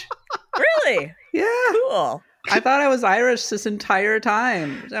Scottish. Really? Yeah. Cool. I thought I was Irish this entire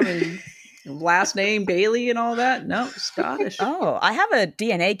time. I mean, last name Bailey and all that. No, Scottish. Oh, I have a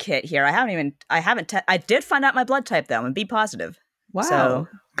DNA kit here. I did find out my blood type though, and B positive. Wow. So,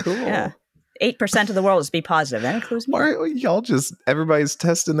 cool. Yeah. 8% of the world is be positive. That includes me. Why are y'all just everybody's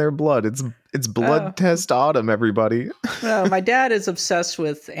testing their blood? It's blood test autumn, everybody. No, my dad is obsessed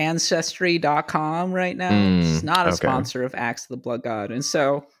with Ancestry.com right now. It's not a sponsor of Axe of the Blood God. And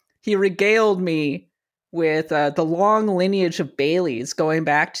so he regaled me with the long lineage of Baileys going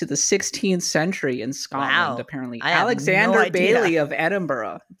back to the 16th century in Scotland, apparently. Alexander Bailey of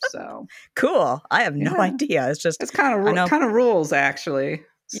Edinburgh. So cool. I have no idea. It's kind of rules, actually.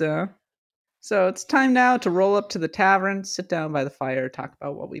 So it's time now to roll up to the tavern, sit down by the fire, talk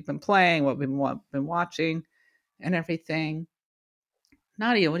about what we've been playing, what we've been watching, and everything.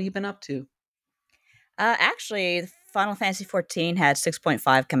 Nadia, what have you been up to? Actually, Final Fantasy XIV had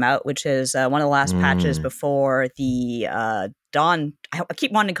 6.5 come out, which is one of the last patches before the Dawn. I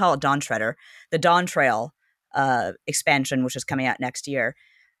keep wanting to call it Dawn Treader, the Dawn Trail expansion, which is coming out next year.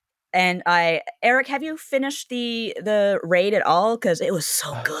 And Eric, have you finished the raid at all? Because it was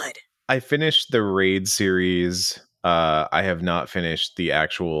so good. I finished the raid series. I have not finished the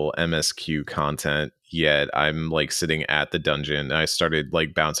actual MSQ content yet. I'm like sitting at the dungeon. I started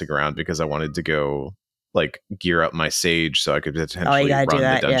like bouncing around because I wanted to go like gear up my Sage so I could potentially run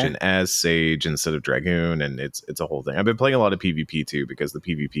the dungeon as Sage instead of Dragoon, and it's a whole thing. I've been playing a lot of PvP too because the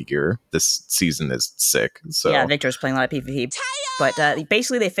PvP gear this season is sick. So yeah, Victor's playing a lot of PvP. But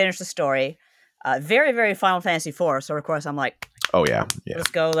basically they finished the story. Very, very Final Fantasy IV. So of course I'm like, oh yeah. Let's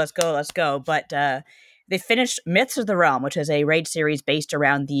go. But they finished Myths of the Realm, which is a raid series based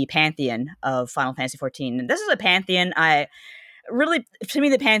around the pantheon of Final Fantasy XIV. And this is a pantheon. To me,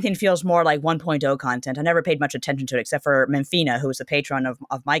 the pantheon feels more like 1.0 content. I never paid much attention to it except for Memphina, who was the patron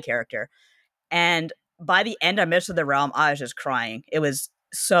of my character. And by the end of Myths of the Realm, I was just crying. It was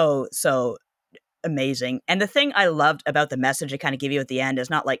so amazing. And the thing I loved about the message it kind of gave you at the end is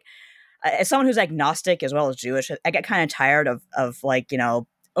not like, as someone who's agnostic as well as Jewish, I get kind of tired of like,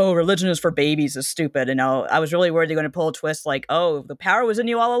 oh, religion is for babies is stupid. I was really worried they're going to pull a twist like, oh, the power was in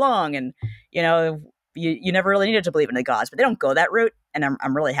you all along. And, you never really needed to believe in the gods, but they don't go that route. And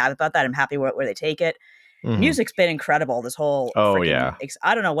I'm really happy about that. I'm happy where they take it. Mm-hmm. Music's been incredible. This whole,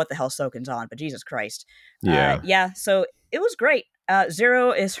 I don't know what the hell Soken's on, but Jesus Christ. So it was great.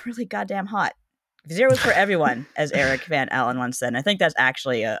 Zero is really goddamn hot. Zero is for everyone, as Eric Van Allen once said. And I think that's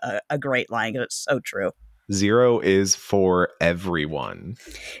actually a great line because it's so true. Zero is for everyone.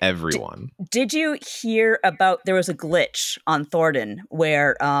 Everyone. Did you hear about there was a glitch on Thornton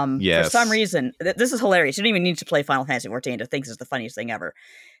where for some reason, this is hilarious. You don't even need to play Final Fantasy XIV to think this is the funniest thing ever.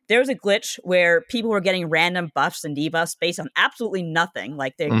 There was a glitch where people were getting random buffs and debuffs based on absolutely nothing.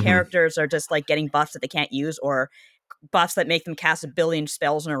 Like their characters are just like getting buffs that they can't use or buffs that make them cast a billion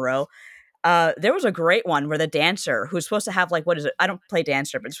spells in a row. There was a great one where the dancer who's supposed to have like, what is it? I don't play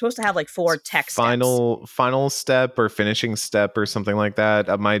dancer, but it's supposed to have like 4 tech final step or finishing step or something like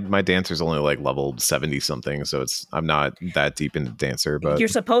that. My dancer's only like level 70 something, so I'm not that deep into dancer. But you're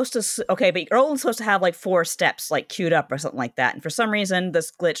supposed to but you're only supposed to have like 4 steps like queued up or something like that. And for some reason,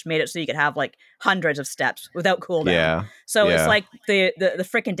 this glitch made it so you could have like hundreds of steps without cooldown. Yeah. So it's like the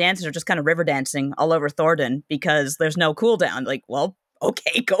freaking dancers are just kind of river dancing all over Thornton because there's no cooldown. Like, well,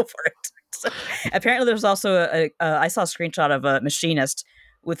 okay, go for it. So, apparently there's also I saw a screenshot of a machinist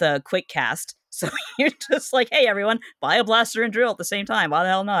with a quick cast. So you're just like, hey everyone, buy a blaster and drill at the same time. Why the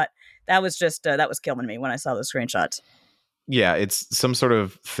hell not? That was just that was killing me when I saw those screenshots. Yeah, it's some sort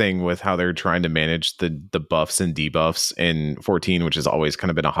of thing with how they're trying to manage the buffs and debuffs in 14, which has always kind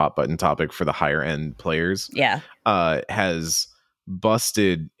of been a hot button topic for the higher end players. Yeah. Has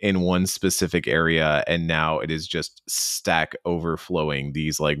busted in one specific area, and now it is just stack overflowing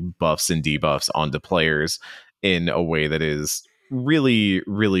these like buffs and debuffs onto players in a way that is really,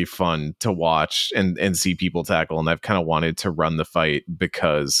 really fun to watch and see people tackle. And I've kind of wanted to run the fight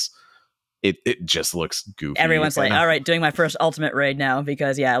because it just looks goofy. Everyone's like, all right, doing my first ultimate raid now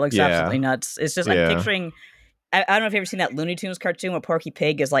because it looks absolutely nuts. It's just like picturing, I don't know if you've ever seen that Looney Tunes cartoon where Porky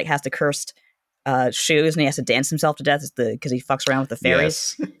Pig is like has to cursed shoes and he has to dance himself to death because he fucks around with the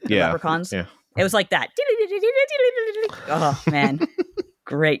fairies, the leprechauns. Yeah. It was like that. Oh man,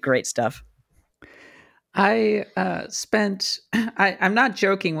 great stuff. I spent. I'm not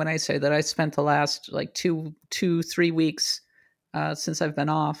joking when I say that I spent the last like 3 weeks since I've been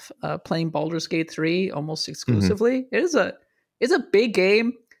off playing Baldur's Gate 3 almost exclusively. It's a big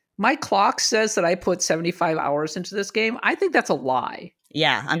game. My clock says that I put 75 hours into this game. I think that's a lie.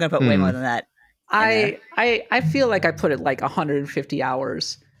 Yeah, I'm gonna put way more than that. I feel like I put it like 150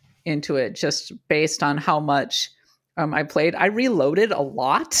 hours into it just based on how much I played. I reloaded a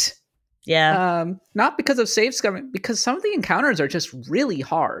lot. Yeah. Not because of save scumming, because some of the encounters are just really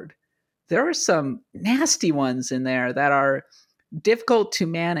hard. There are some nasty ones in there that are difficult to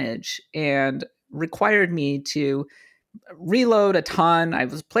manage and required me to reload a ton. I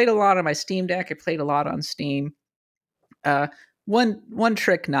was played a lot on my Steam Deck. I played a lot on Steam. Uh, one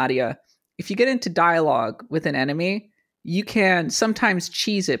trick, Nadia. If you get into dialogue with an enemy, you can sometimes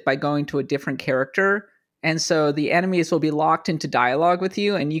cheese it by going to a different character, and so the enemies will be locked into dialogue with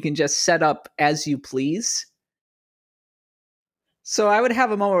you, and you can just set up as you please. So I would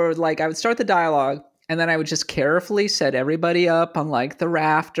have a moment where, like, I would start the dialogue, and then I would just carefully set everybody up on like the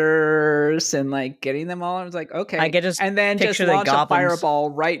rafters and like getting them all. I was like, I okay, could just and then just picture the launch a goblins. fireball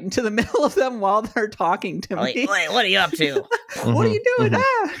right into the middle of them while they're talking to Like, me. wait, what are you up to? What are you doing?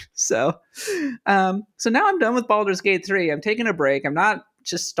 Mhm. So now I'm done with Baldur's Gate 3. I'm taking a break. I'm not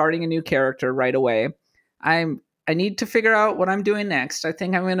just starting a new character right away. I need to figure out what I'm doing next. I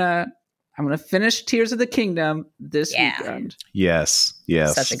think I'm gonna finish Tears of the Kingdom this Yeah. weekend. Yes.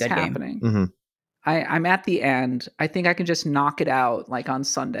 Yes. Such a It's good game. happening. hmm I'm at the end. I think I can just knock it out like on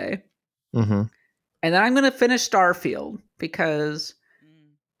Sunday. hmm And then I'm gonna finish Starfield because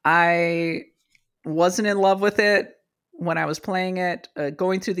I wasn't in love with it when I was playing it.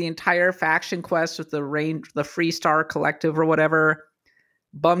 Going through the entire faction quest with the Free Star Collective or whatever,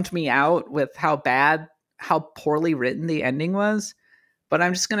 bummed me out with how poorly written the ending was. But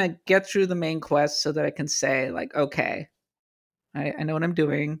I'm just gonna get through the main quest so that I can say, like, okay, I know what I'm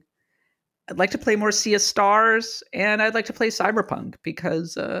doing. I'd like to play more Sea of Stars, and I'd like to play Cyberpunk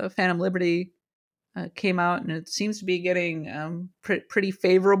because Phantom Liberty came out, and it seems to be getting pretty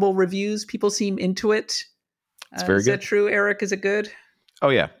favorable reviews. People seem into it. It's very Is that good. true, Eric? Is it good? Oh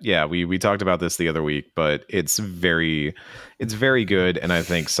yeah, yeah. We talked about this the other week, but it's very good, and I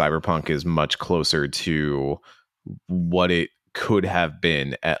think Cyberpunk is much closer to what it could have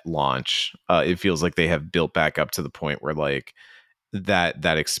been at launch. It feels like they have built back up to the point where like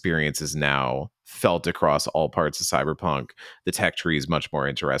that experience is now felt across all parts of Cyberpunk. The tech tree is much more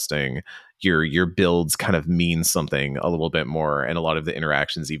interesting. Your builds kind of mean something a little bit more, and a lot of the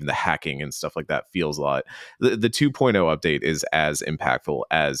interactions, even the hacking and stuff like that, feels a lot. The 2.0 update is as impactful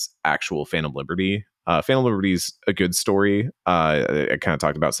as actual Phantom Liberty. Phantom Liberty's a good story. I kind of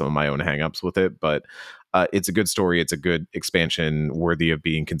talked about some of my own hangups with it, but it's a good story. It's a good expansion worthy of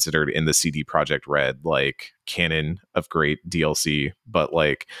being considered in the CD Projekt Red like canon of great DLC. But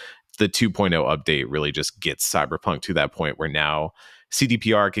like the 2.0 update really just gets Cyberpunk to that point where now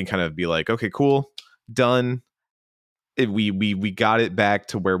CDPR can kind of be like, okay, cool, done. We got it back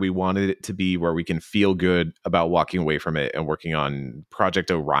to where we wanted it to be, where we can feel good about walking away from it and working on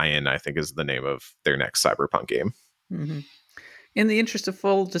Project Orion, I think is the name of their next Cyberpunk game. Mm-hmm. In the interest of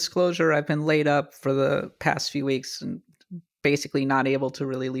full disclosure, I've been laid up for the past few weeks and basically not able to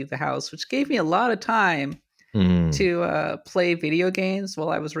really leave the house, which gave me a lot of time to play video games while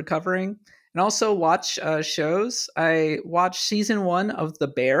I was recovering and also watch shows. I watched season 1 of The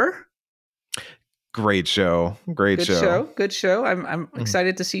Bear. Great show. Great Good show. show. Good show. I'm Mhm.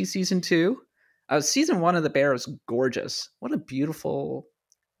 excited to see season 2. Season 1 of The Bear is gorgeous. What a beautiful,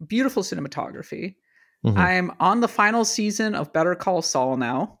 beautiful cinematography. Mhm. I'm on the final season of Better Call Saul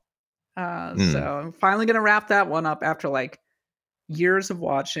now. So I'm finally going to wrap that one up after like years of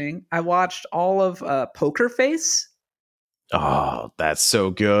watching. I watched all of Poker Face. Oh, that's so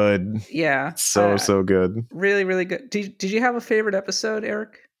good. Yeah. So good. Really, really good. Did you have a favorite episode,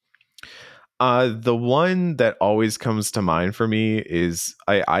 Eric? The one that always comes to mind for me is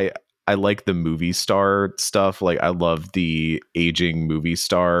I like the movie star stuff. Like I love the aging movie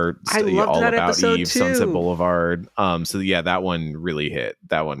star, I loved All that About episode Eve, Sunset too. Boulevard. So yeah, that one really hit.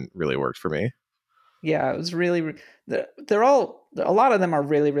 That one really worked for me. Yeah, it was really. They're all. A lot of them are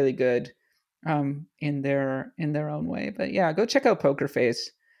really, really good, in their own way. But yeah, go check out Poker Face.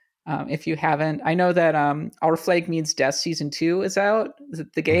 If you haven't, I know that Our Flag Means Death season 2 is out.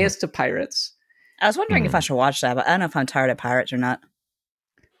 The Gayest of Pirates. I was wondering if I should watch that, but I don't know if I'm tired of pirates or not.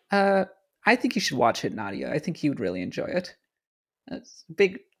 I think you should watch it, Nadia. I think you would really enjoy it. It's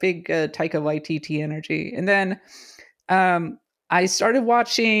big Taika Waititi energy. And then I started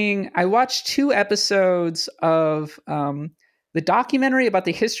watching. I watched 2 episodes of the documentary about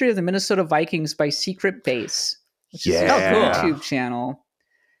the history of the Minnesota Vikings by Secret Base, which is this Oh, cool. YouTube channel.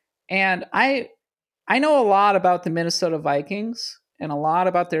 And I know a lot about the Minnesota Vikings and a lot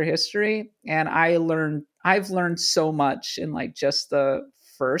about their history, and I've learned so much in like just the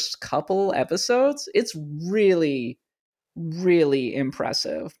first couple episodes. It's really really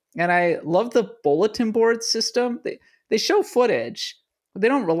impressive. And I love the bulletin board system. They show footage, but they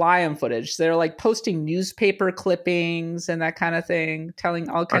don't rely on footage. They're like posting newspaper clippings and that kind of thing, telling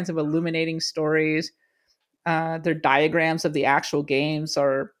all kinds of illuminating stories. Their diagrams of the actual games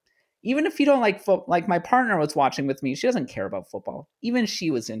are even if you don't like like my partner was watching with me, she doesn't care about football. Even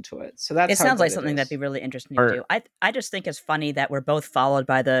she was into it. So that's It how sounds like good something it that'd be is. really interesting to do. I just think it's funny that we're both followed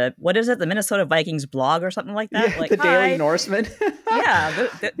by the Minnesota Vikings blog or something like that. Yeah, Like, the Daily hi, Norseman. yeah,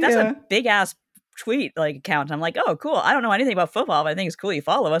 that's Yeah. a big ass tweet like account. I'm like, oh, cool. I don't know anything about football, but I think it's cool you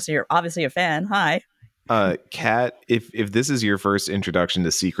follow us. So you're obviously a fan. Hi. Kat, if this is your first introduction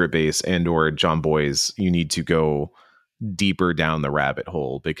to Secret Base and or John Boys, you need to go deeper down the rabbit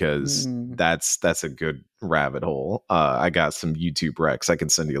hole, because that's a good rabbit hole. I got some YouTube recs I can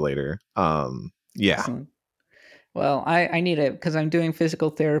send you later. Yeah. Excellent. Well, I need it because I'm doing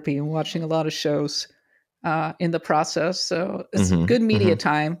physical therapy and watching a lot of shows in the process. So it's good media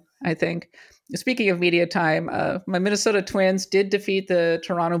time, I think. Speaking of media time, my Minnesota Twins did defeat the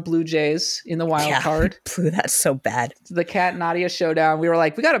Toronto Blue Jays in the wild card. That's so bad. The Cat Nadia showdown. We were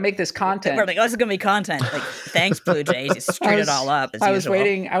like, we got to make this content. We're like, oh, this is gonna be content. Like, thanks, Blue Jays. You screwed it all up. As I was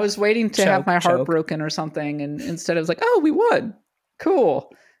usual. I was waiting to have my heart broken or something, and instead it was like, oh, we won. Cool.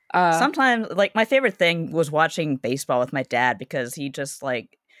 Sometimes, like, my favorite thing was watching baseball with my dad because he just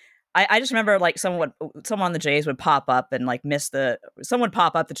like. I just remember like someone on the Jays would pop up and like someone would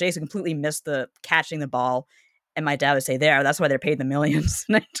pop up, the Jays would completely miss the catching the ball, and my dad would say, "There, that's why they're paid the millions."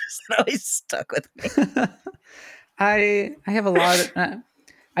 And it just always stuck with me. I have a lot of,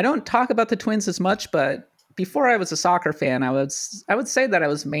 I don't talk about the Twins as much, but before I was a soccer fan, I would say that I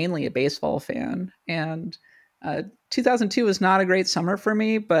was mainly a baseball fan, and 2002 was not a great summer for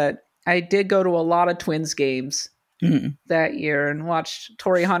me, but I did go to a lot of Twins games that year and watched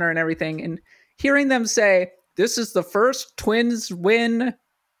Torrey Hunter and everything, and hearing them say this is the first Twins win,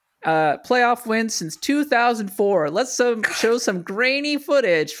 playoff win since 2004. Let's show some grainy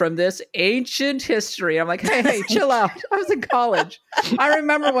footage from this ancient history. I'm like, hey, chill out. I was in college. I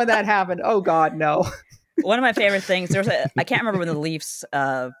remember when that happened. Oh God, no. One of my favorite things. I can't remember when the Leafs.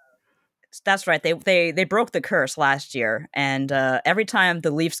 That's right. They broke the curse last year, and every time the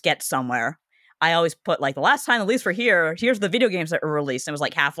Leafs get somewhere, I always put like the last time the Leafs were here. Here's the video games that were released. It was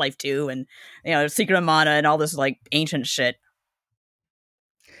like Half-Life 2 and Secret of Mana and all this like ancient shit.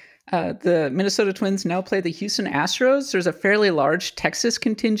 The Minnesota Twins now play the Houston Astros. There's a fairly large Texas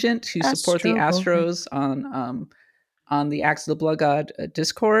contingent who support the Astros on the Axe of the Blood God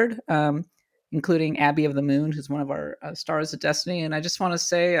Discord, including Abby of the Moon, who's one of our stars of Destiny. And I just want to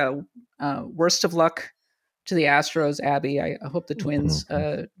say, worst of luck to the Astros, Abby. I hope the Twins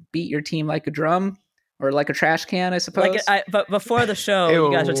beat your team like a drum or like a trash can, I suppose. But before the show,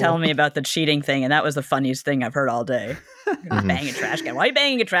 you guys were telling me about the cheating thing, and that was the funniest thing I've heard all day. Banging a trash can. Why are you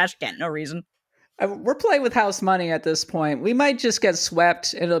banging a trash can? No reason. We're playing with house money at this point. We might just get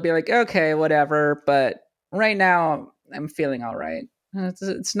swept, and it'll be like, okay, whatever. But right now, I'm feeling all right.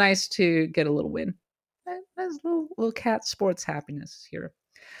 It's nice to get a little win. That's a little cat sports happiness here.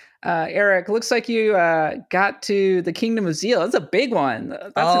 Eric, looks like you got to the Kingdom of Zeal. That's a big one.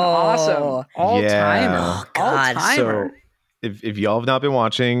 That's an awesome all-timer. Oh, God. All-timer. So if y'all have not been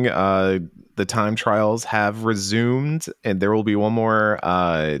watching, the time trials have resumed, and there will be one more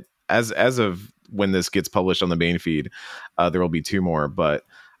as of when this gets published on the main feed. There will be two more, but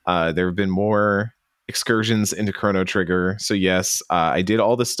there have been more excursions into Chrono Trigger. So yes, I did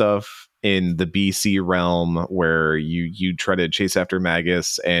all the stuff in the BC realm where you try to chase after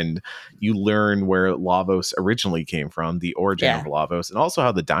Magus, and you learn where Lavos originally came from, the origin of Lavos, and also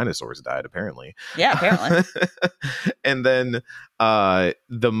how the dinosaurs died, apparently. Yeah, apparently. And then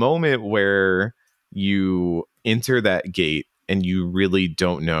the moment where you enter that gate and you really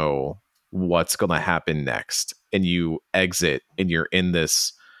don't know what's going to happen next, and you exit and you're in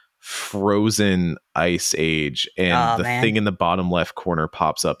this frozen ice age, and thing in the bottom left corner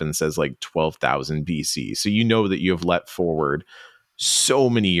pops up and says like 12,000 BC. So you know that you have leapt forward so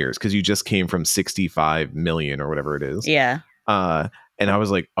many years because you just came from 65 million or whatever it is. Yeah. And I was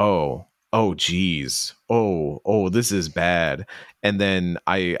like, oh geez, oh this is bad. And then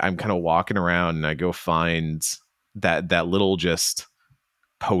I'm kind of walking around and I go find that little just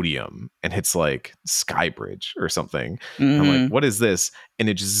podium, and it's like Skybridge or something. I'm like, what is this? And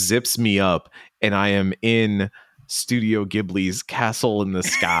it just zips me up, and I am in Studio Ghibli's Castle in the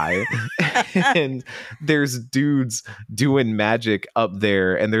Sky. And there's dudes doing magic up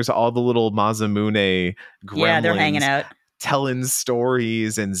there, and there's all the little Masamune gremlins. Yeah, they're hanging out, telling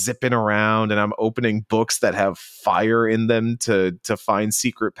stories and zipping around, and I'm opening books that have fire in them to find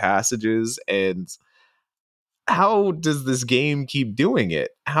secret passages. And how does this game keep doing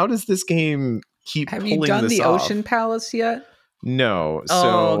it? How does this game keep pulling this off? Have you done the Ocean Palace yet? No.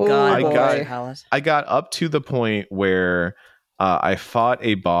 So I got up to the point where I fought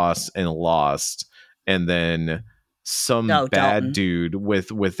a boss and lost, and then some Oh, bad Dalton. dude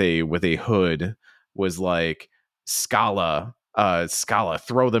with a hood was like, Scala,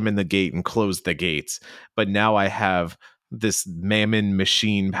 throw them in the gate and close the gates. But now I have this Mammon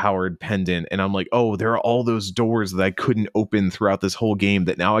machine powered pendant, and I'm like, oh, there are all those doors that I couldn't open throughout this whole game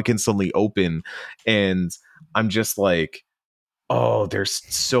that now I can suddenly open. And I'm just like, oh, there's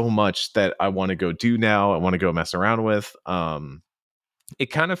so much that I want to go do now. I want to go mess around with. It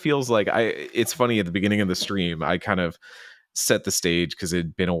kind of feels like it's funny, at the beginning of the stream, I kind of set the stage because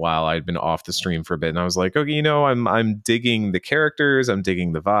it'd been a while. I'd been off the stream for a bit, and I was like, okay, I'm digging the characters, I'm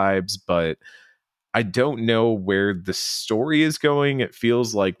digging the vibes, but I don't know where the story is going. It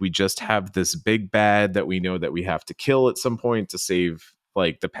feels like we just have this big bad that we know that we have to kill at some point to save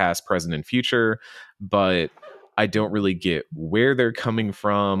like the past, present, and future, but I don't really get where they're coming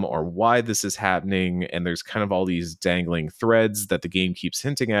from or why this is happening. And there's kind of all these dangling threads that the game keeps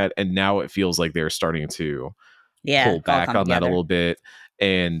hinting at, and now it feels like they're starting to Yeah, pull it's all back come on that a together. little bit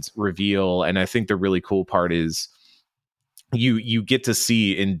and reveal. And I think the really cool part is you get to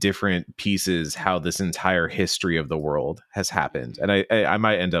see in different pieces how this entire history of the world has happened. And I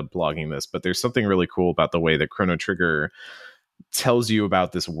might end up blogging this, but there's something really cool about the way that Chrono Trigger tells you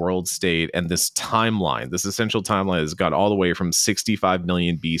about this world state and this timeline. This essential timeline has gone all the way from 65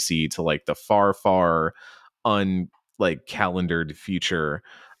 million BC to like the far like calendared future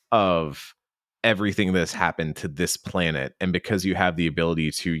of everything that's happened to this planet. And because you have the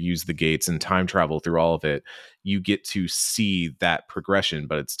ability to use the gates and time travel through all of it, you get to see that progression,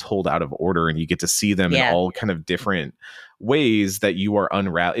 but it's told out of order, and you get to see them in Yeah. all kind of different ways that you are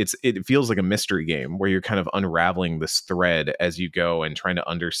it feels like a mystery game where you're kind of unraveling this thread as you go and trying to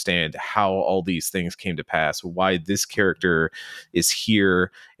understand how all these things came to pass, why this character is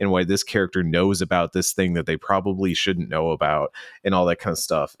here, and why this character knows about this thing that they probably shouldn't know about, and all that kind of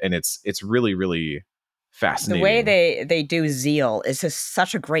stuff. And it's really, really The fascinating. way they do Zeal is just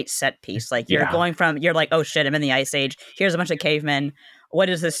such a great set piece. Like you're you're like, oh shit, I'm in the Ice Age. Here's a bunch of cavemen. What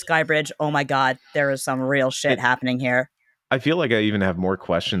is this sky bridge? Oh my god, there is some real shit happening here. I feel like I even have more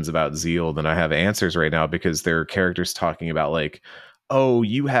questions about Zeal than I have answers right now, because there are characters talking about like, oh,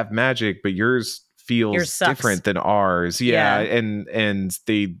 you have magic, but yours feels sucks. different than ours. Yeah. Yeah. And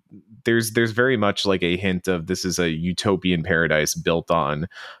there's very much like a hint of this is a utopian paradise built on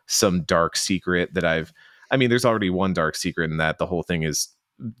some dark secret that there's already one dark secret in that the whole thing is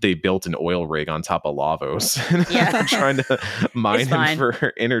they built an oil rig on top of Lavos. Yeah. They're trying to mine It's him fine.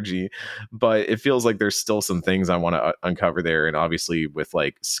 for energy. But it feels like there's still some things I want to uncover there. And obviously with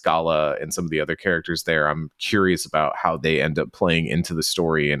like Scala and some of the other characters there, I'm curious about how they end up playing into the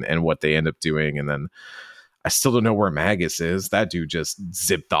story and what they end up doing. And then I still don't know where Magus is. That dude just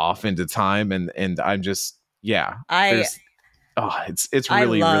zipped off into time. And I'm just, yeah. It's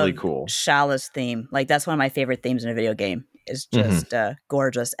really, really cool. Shala's theme. Like that's one of my favorite themes in a video game. It's just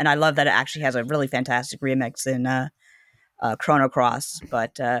gorgeous. And I love that it actually has a really fantastic remix in Chrono Cross.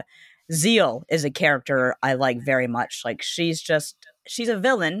 But Zeal is a character I like very much. Like she's a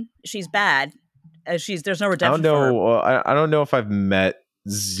villain. She's bad. There's no redemption for her. I don't know if I've met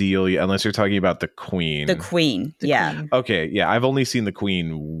Zeal yet, unless you're talking about the Queen. The Queen. Queen. Okay, yeah. I've only seen the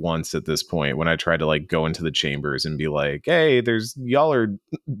Queen once at this point, when I tried to like go into the chambers and be like, hey, y'all are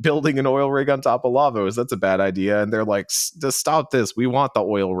building an oil rig on top of Lavos. That's a bad idea. And they're like, just stop this. We want the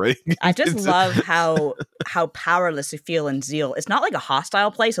oil rig. I just love how powerless you feel in Zeal. It's not like a hostile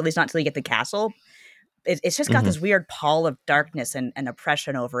place, at least not until you get the castle. It's just got this weird pall of darkness and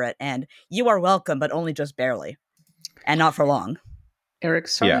oppression over it. And you are welcome, but only just barely. And not for long. Eric,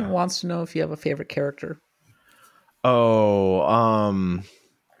 Sarlin wants to know if you have a favorite character.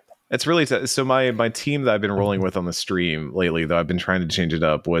 It's really so my team that I've been rolling with on the stream lately, though I've been trying to change it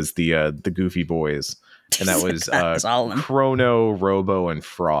up, was the Goofy Boys, and that was Chrono, Robo, and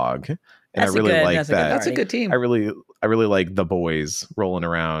Frog. And I really like that. That's a good team. I really like the boys rolling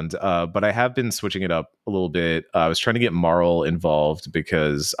around. But I have been switching it up a little bit. I was trying to get Marl involved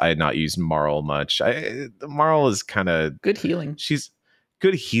because I had not used Marl much. Marl is kind of good healing. She's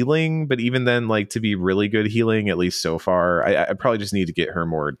good healing, but even then, like, to be really good healing, at least so far, I probably just need to get her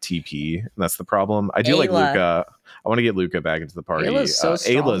more TP, and that's the problem. I do like Luca. I want to get Luca back into the party. Ayla's so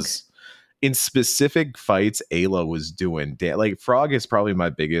strong. Ayla's in specific fights, Ayla was doing like Frog is probably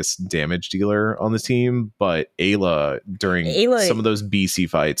my biggest damage dealer on the team, but Ayla during some of those BC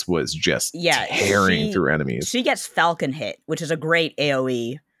fights was just tearing through enemies. She gets Falcon hit, which is a great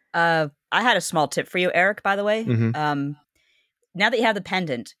AoE. I had a small tip for you, Eric, by the way. Now that you have the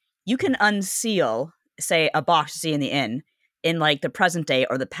pendant, you can unseal, say, a box you see in the inn in like the present day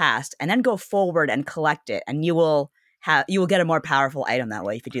or the past, and then go forward and collect it, and you will get a more powerful item that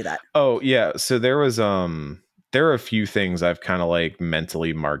way if you do that. Oh yeah, so there was there are a few things I've kind of like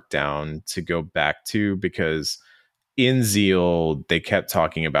mentally marked down to go back to, because in Zeal, they kept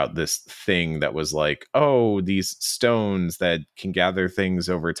talking about this thing that was like, oh, these stones that can gather things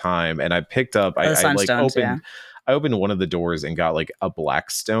over time. And I picked up, The I like Sunstones, yeah. I opened one of the doors and got like a black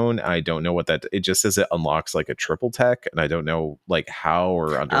stone. I don't know what that, it just says it unlocks like a triple tech. And I don't know like how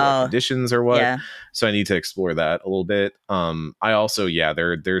or under what Oh, conditions or what. yeah. So I need to explore that a little bit. I also, yeah,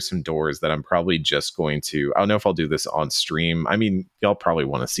 there's some doors that I'm probably just going to, I don't know if I'll do this on stream. I mean, y'all probably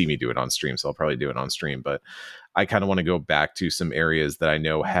want to see me do it on stream, so I'll probably do it on stream, but I kind of want to go back to some areas that I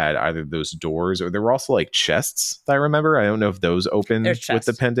know had either those doors, or there were also like chests that I remember. I don't know if those open There's with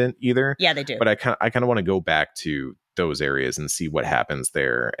the chests. pendant either. Yeah, they do. But I kind of want to go back to those areas and see what happens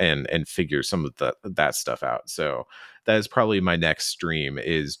there, and figure some of that stuff out. So that is probably my next stream,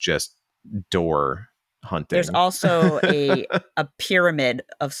 is just door hunting. There's also a pyramid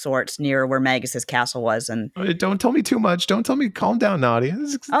of sorts near where Magus's castle was, and Don't tell me too much. Don't tell me. Calm down, Nadia.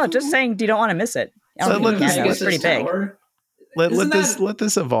 just saying, you don't want to miss it. Let this- It's pretty big. Let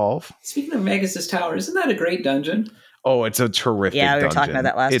this evolve. Speaking of Magus' Tower, isn't that a great dungeon? Oh, it's a terrific Yeah, we were dungeon. talking about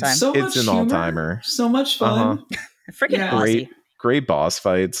that last time. So It's much an humor, all-timer. so much fun. Freaking Yeah. Aussie. Great boss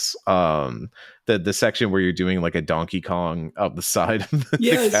fights. The section where you're doing like a Donkey Kong up the side of the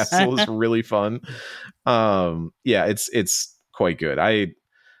Yes. castle is really fun. Yeah, it's quite good.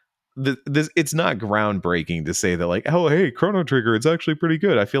 It's not groundbreaking to say that like, oh hey, Chrono Trigger, it's actually pretty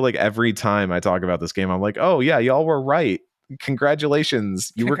good. I feel like every time I talk about this game, I'm like, oh yeah, y'all were right.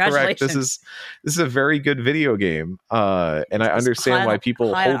 Congratulations, you were correct. This is a very good video game. And I understand why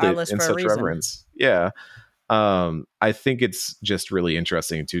people hold it in such reverence. Yeah. I think it's just really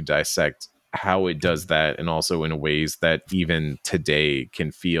interesting to dissect how it does that, and also in ways that even today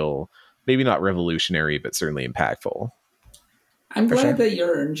can feel maybe not revolutionary, but certainly impactful. I'm glad that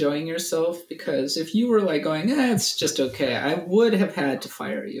you're enjoying yourself, because if you were like going, it's just okay, I would have had to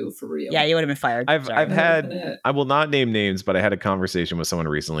fire you for real. Yeah, you would have been fired. I will not name names, but I had a conversation with someone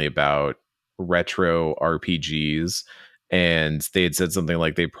recently about retro RPGs, and they had said something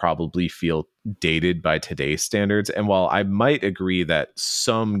like they probably feel dated by today's standards. And while I might agree that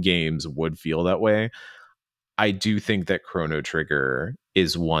some games would feel that way, I do think that Chrono Trigger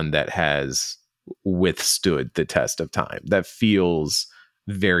is one that has withstood the test of time, that feels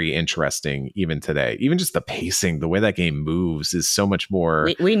very interesting even today. Even just the pacing, the way that game moves is so much more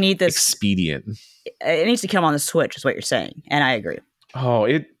we need this expedient. It needs to come on the Switch, is what you're saying, and I agree.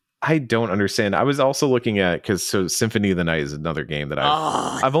 I don't understand. I was also looking at, because Symphony of the Night is another game that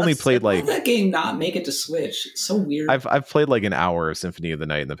I've only played like. How did that game not make it to Switch? It's so weird. I've played like an hour of Symphony of the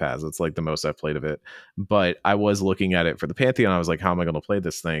Night in the past. It's like the most I've played of it. But I was looking at it for the Pantheon. I was like, how am I going to play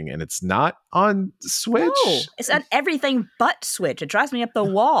this thing? And it's not on Switch. No, it's on everything but Switch. It drives me up the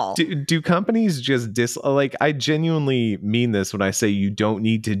wall. Do companies just like? I genuinely mean this when I say you don't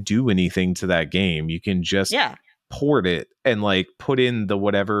need to do anything to that game. You can just port it and like put in the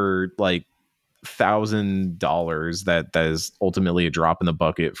whatever like $1,000 that is ultimately a drop in the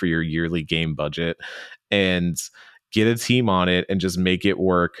bucket for your yearly game budget, and get a team on it and just make it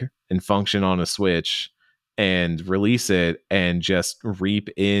work and function on a Switch and release it and just reap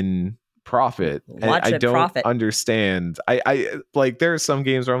in profit. I don't understand. I like, there are some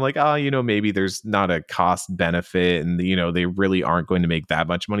games where I'm like, maybe there's not a cost benefit, and they really aren't going to make that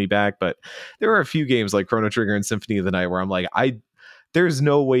much money back. But there are a few games like Chrono Trigger and Symphony of the Night where I'm like, there's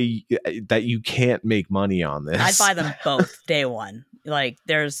no way that you can't make money on this. I'd buy them both day one. Like,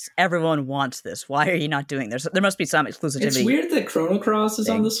 everyone wants this. Why are you not doing this? There must be some exclusivity. It's weird that Chrono Cross is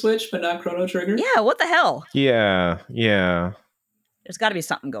on the Switch, but not Chrono Trigger. Yeah, what the hell? Yeah. There's got to be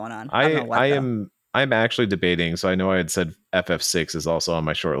something going on. I don't know what, I'm actually debating. So I know I had said FF6 is also on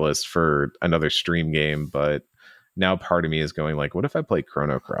my short list for another stream game, but now part of me is going like, what if I play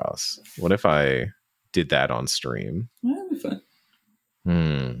Chrono Cross? What if I did that on stream? That'd be fun.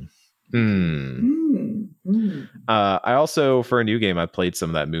 I also, for a new game, I played some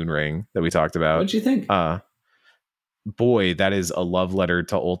of that Moon Ring that we talked about. What'd you think? Boy, that is a love letter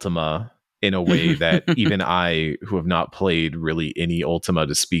to Ultima in a way that even I, who have not played really any Ultima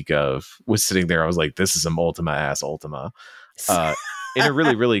to speak of, was sitting there. I was like, this is some Ultima ass Ultima. In a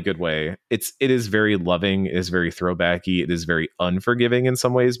really, really good way. It is very loving. It is very throwbacky. It is very unforgiving in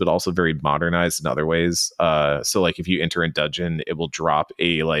some ways, but also very modernized in other ways. So like if you enter a dungeon, it will drop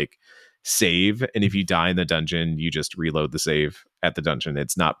a like save, and if you die in the dungeon, you just reload the save at the dungeon.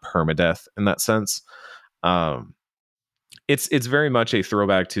 It's not permadeath in that sense. It's very much a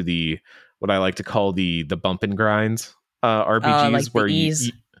throwback to the what I like to call the bump and grind RPGs,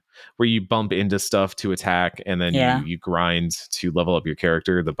 like where you bump into stuff to attack, and then you grind to level up your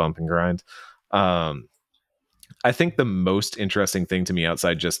character, the bump and grind. I think the most interesting thing to me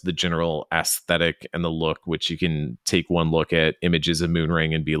outside just the general aesthetic and the look, which you can take one look at images of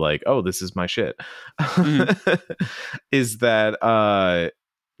Moonring and be like, oh, this is my shit, Mhm. is that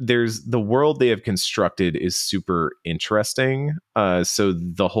there's the world they have constructed is super interesting. So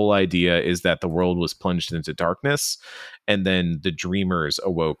the whole idea is that the world was plunged into darkness, and then the dreamers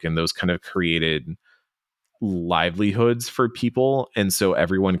awoke, and those kind of created livelihoods for people, and so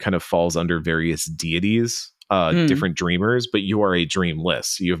everyone kind of falls under various deities, Mm. different dreamers, but you are a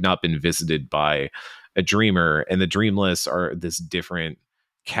dreamless. You have not been visited by a dreamer, and the dreamless are this different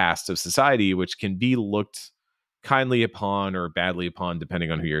caste of society which can be looked kindly upon or badly upon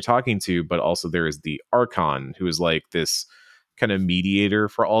depending on who you're talking to. But also there is the archon, who is like this kind of mediator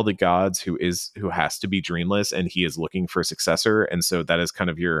for all the gods, who has to be dreamless, and he is looking for a successor. And so that is kind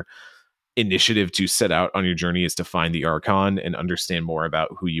of your initiative to set out on your journey, is to find the archon and understand more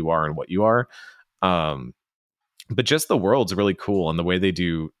about who you are and what you are. um but just the world's really cool, and the way they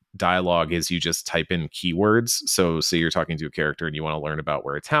do dialogue is you just type in keywords. So say you're talking to a character and you want to learn about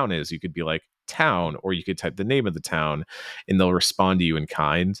where a town is, you could be like town, or you could type the name of the town, and they'll respond to you in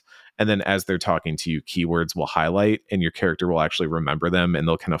kind. And then as they're talking to you, keywords will highlight and your character will actually remember them, and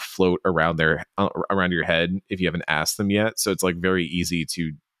they'll kind of float around around your head if you haven't asked them yet. So it's like very easy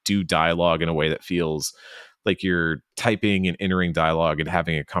to do dialogue in a way that feels like you're typing and entering dialogue and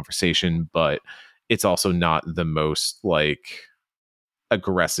having a conversation, but it's also not the most like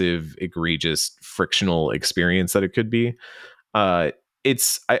aggressive, egregious, frictional experience that it could be. Uh,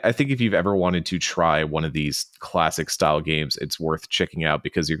 I think if you've ever wanted to try one of these classic style games, it's worth checking out,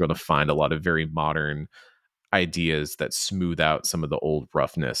 because you're going to find a lot of very modern ideas that smooth out some of the old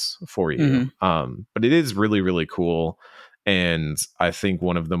roughness for you. Mhm. But it is really, really cool. And I think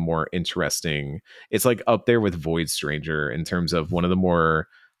one of the more interesting, it's like up there with Void Stranger in terms of one of the more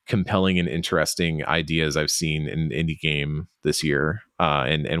compelling and interesting ideas I've seen in indie game this year.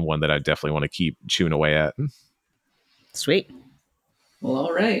 And one that I definitely want to keep chewing away at. Sweet. Well,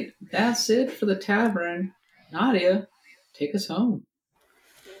 all right. That's it for the tavern. Nadia, take us home.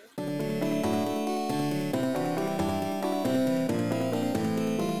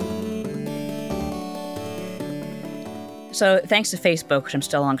 So thanks to Facebook, which I'm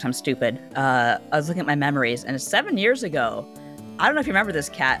still on because I'm stupid, I was looking at my memories, and 7 years ago, I don't know if you remember this,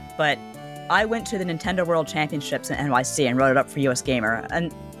 Kat, but I went to the Nintendo World Championships in NYC and wrote it up for US Gamer,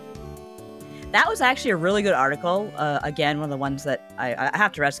 and that was actually a really good article. Again, one of the ones that I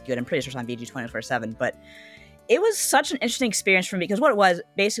have to rescue it. I'm pretty sure it's on VG 24/7, but it was such an interesting experience for me, because what it was,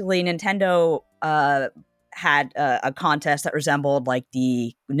 basically Nintendo had a contest that resembled like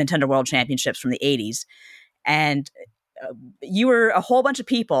the Nintendo World Championships from the 80s, and you were a whole bunch of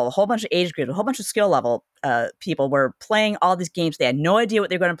people, a whole bunch of age groups, a whole bunch of skill level people were playing all these games. They had no idea what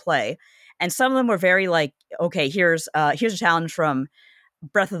they were going to play, and some of them were very like, okay, here's a challenge from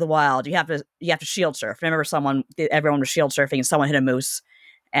Breath of the Wild. You have to shield surf. I remember everyone was shield surfing, and someone hit a moose,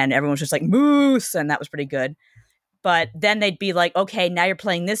 and everyone was just like moose, and that was pretty good. But then they'd be like, okay, now you're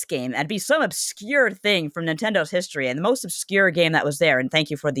playing this game. And it'd be some obscure thing from Nintendo's history, and the most obscure game that was there. And thank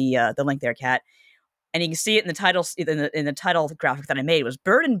you for the link there, Kat. And you can see it in the title graphic that I made. It was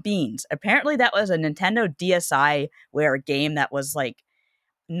Bird and Beans. Apparently, that was a Nintendo DSi where a game that was like,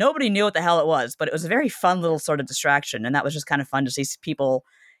 nobody knew what the hell it was, but it was a very fun little sort of distraction, and that was just kind of fun to see people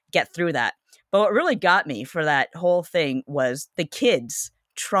get through that. But what really got me for that whole thing was the kids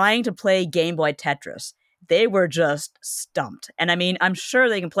trying to play Game Boy Tetris. They were just stumped. And I mean, I'm sure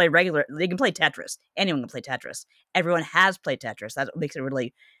they can play Tetris. Anyone can play Tetris. Everyone has played Tetris. That's what makes it a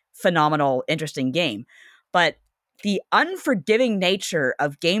really phenomenal, interesting game. But the unforgiving nature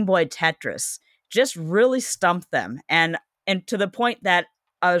of Game Boy Tetris just really stumped them. And to the point that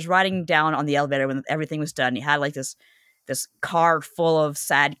I was riding down on the elevator when everything was done. You had like this car full of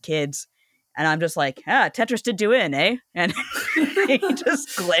sad kids, and I'm just like, Tetris did you in, eh? And he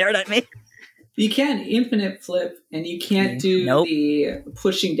just glared at me. You can't infinite flip, and you can't do the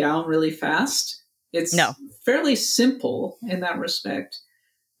pushing down really fast. It's fairly simple in that respect.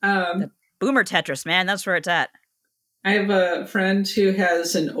 The Boomer Tetris, man, that's where it's at. I have a friend who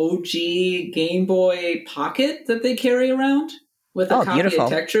has an OG Game Boy Pocket that they carry around with a copy of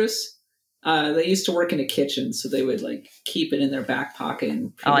Tetris. They used to work in a kitchen, so they would like keep it in their back pocket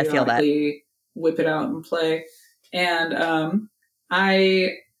and I feel that. Whip it out and play. And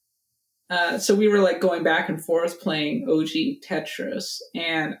so we were like going back and forth playing OG Tetris.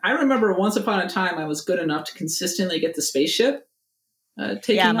 And I remember once upon a time I was good enough to consistently get the spaceship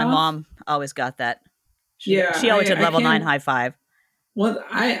taking off. My mom always got that. She always did level 9 high five. Well,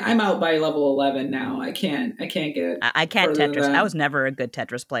 I'm out by level 11 now. I can't get. I can't Tetris. I was never a good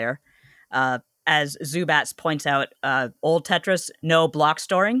Tetris player. as Zubats points out, old Tetris, no block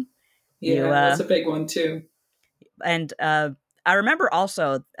storing. Yeah, that's a big one too. And I remember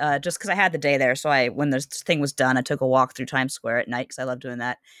also, just because I had the day there, so when this thing was done, I took a walk through Times Square at night because I love doing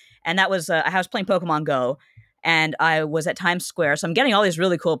that. And that was, I was playing Pokemon Go, and I was at Times Square, so I'm getting all these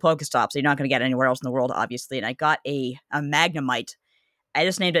really cool Pokestops that you're not going to get anywhere else in the world, obviously. And I got a Magnemite. I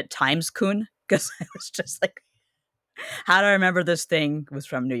just named it Timescoon because I was just like, how do I remember this thing was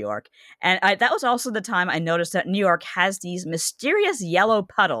from New York? And that was also the time I noticed that New York has these mysterious yellow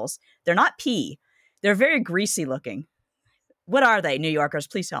puddles. They're not pee. They're very greasy looking. What are they, New Yorkers?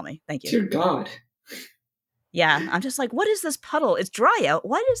 Please tell me. Thank you. Dear God. Yeah, I'm just like, what is this puddle? It's dry out.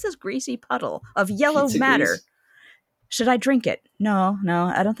 What is this greasy puddle of yellow Pizza matter? grease. Should I drink it? No,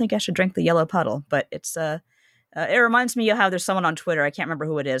 I don't think I should drink the yellow puddle. But it's it reminds me of how there's someone on Twitter, I can't remember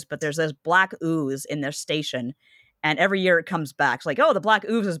who it is, but there's this black ooze in their station, and every year it comes back. It's like, oh, the black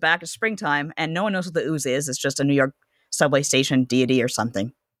ooze is back. It's springtime, and no one knows what the ooze is. It's just a New York subway station deity or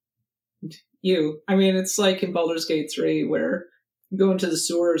something. I mean, it's like in Baldur's Gate 3 where you go into the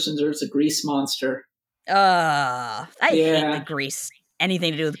sewers and there's a grease monster. I hate the grease.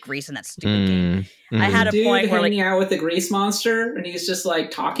 Anything to do with grease in that stupid game. I had a point where hanging out with the grease monster, and he's just like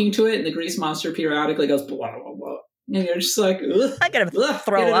talking to it, and the grease monster periodically goes blah blah blah, and you're just like, ugh, I gotta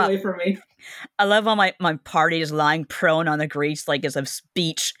throw get it up. away from me. I love how my party is lying prone on the grease like as a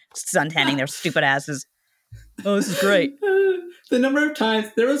speech, suntanning their stupid asses. Oh, this is great. The number of times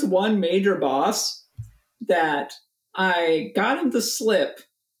there was one major boss that I got him to slip,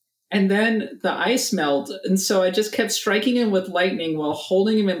 and then the ice melted, and so I just kept striking him with lightning while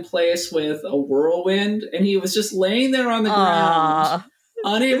holding him in place with a whirlwind, and he was just laying there on the ground,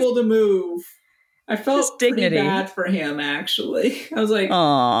 unable to move. I felt pretty bad for him, actually. I was like,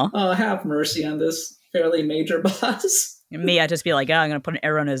 oh, have mercy on this fairly major boss. Me, I'd just be like, I'm going to put an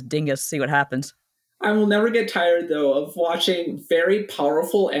arrow in his dingus, see what happens. I will never get tired, though, of watching very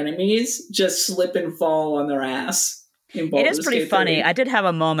powerful enemies just slip and fall on their ass. It is pretty funny. I did have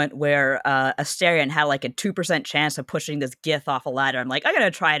a moment where Asterion had like a 2% chance of pushing this Gith off a ladder. I'm like, I'm going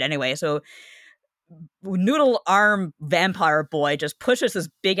to try it anyway. So noodle arm vampire boy just pushes this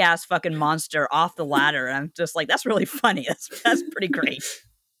big ass fucking monster off the ladder. And I'm just like, that's really funny. That's pretty great.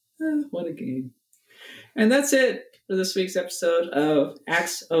 What a game. And that's it for this week's episode of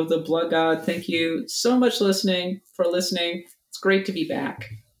Axe of the Blood God. Thank you so much for listening. It's great to be back.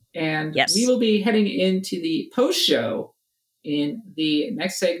 And we will be heading into the post-show in the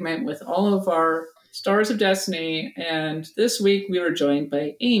next segment with all of our Stars of Destiny. And this week we were joined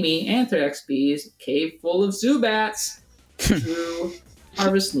by Amy, Anthrax Bees, Cave Full of Zubats, Drew,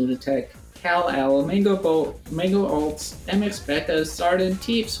 Harvest Lunatic, Cal Al, Mango Alts, MX Becca, Sarden,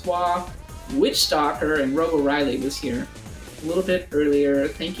 Teep Swa, Witch Stalker, and Robo Riley was here a little bit earlier.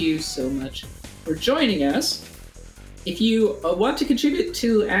 Thank you so much for joining us. If you want to contribute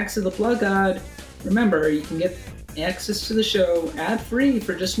to Axe of the Blood God, remember you can get access to the show ad-free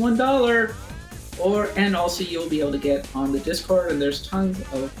for just $1, and also you'll be able to get on the Discord, and there's tons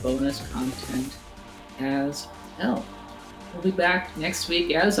of bonus content as well. We'll be back next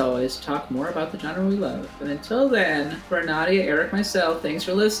week, as always, to talk more about the genre we love. But until then, for Nadia, Eric, myself, thanks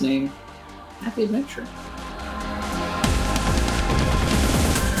for listening. Happy adventure.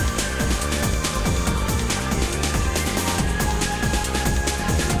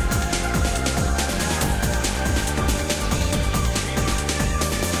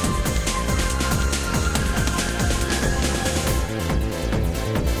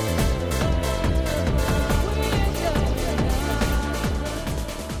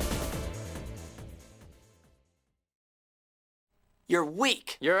 You're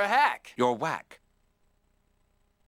weak. You're a hack. You're whack.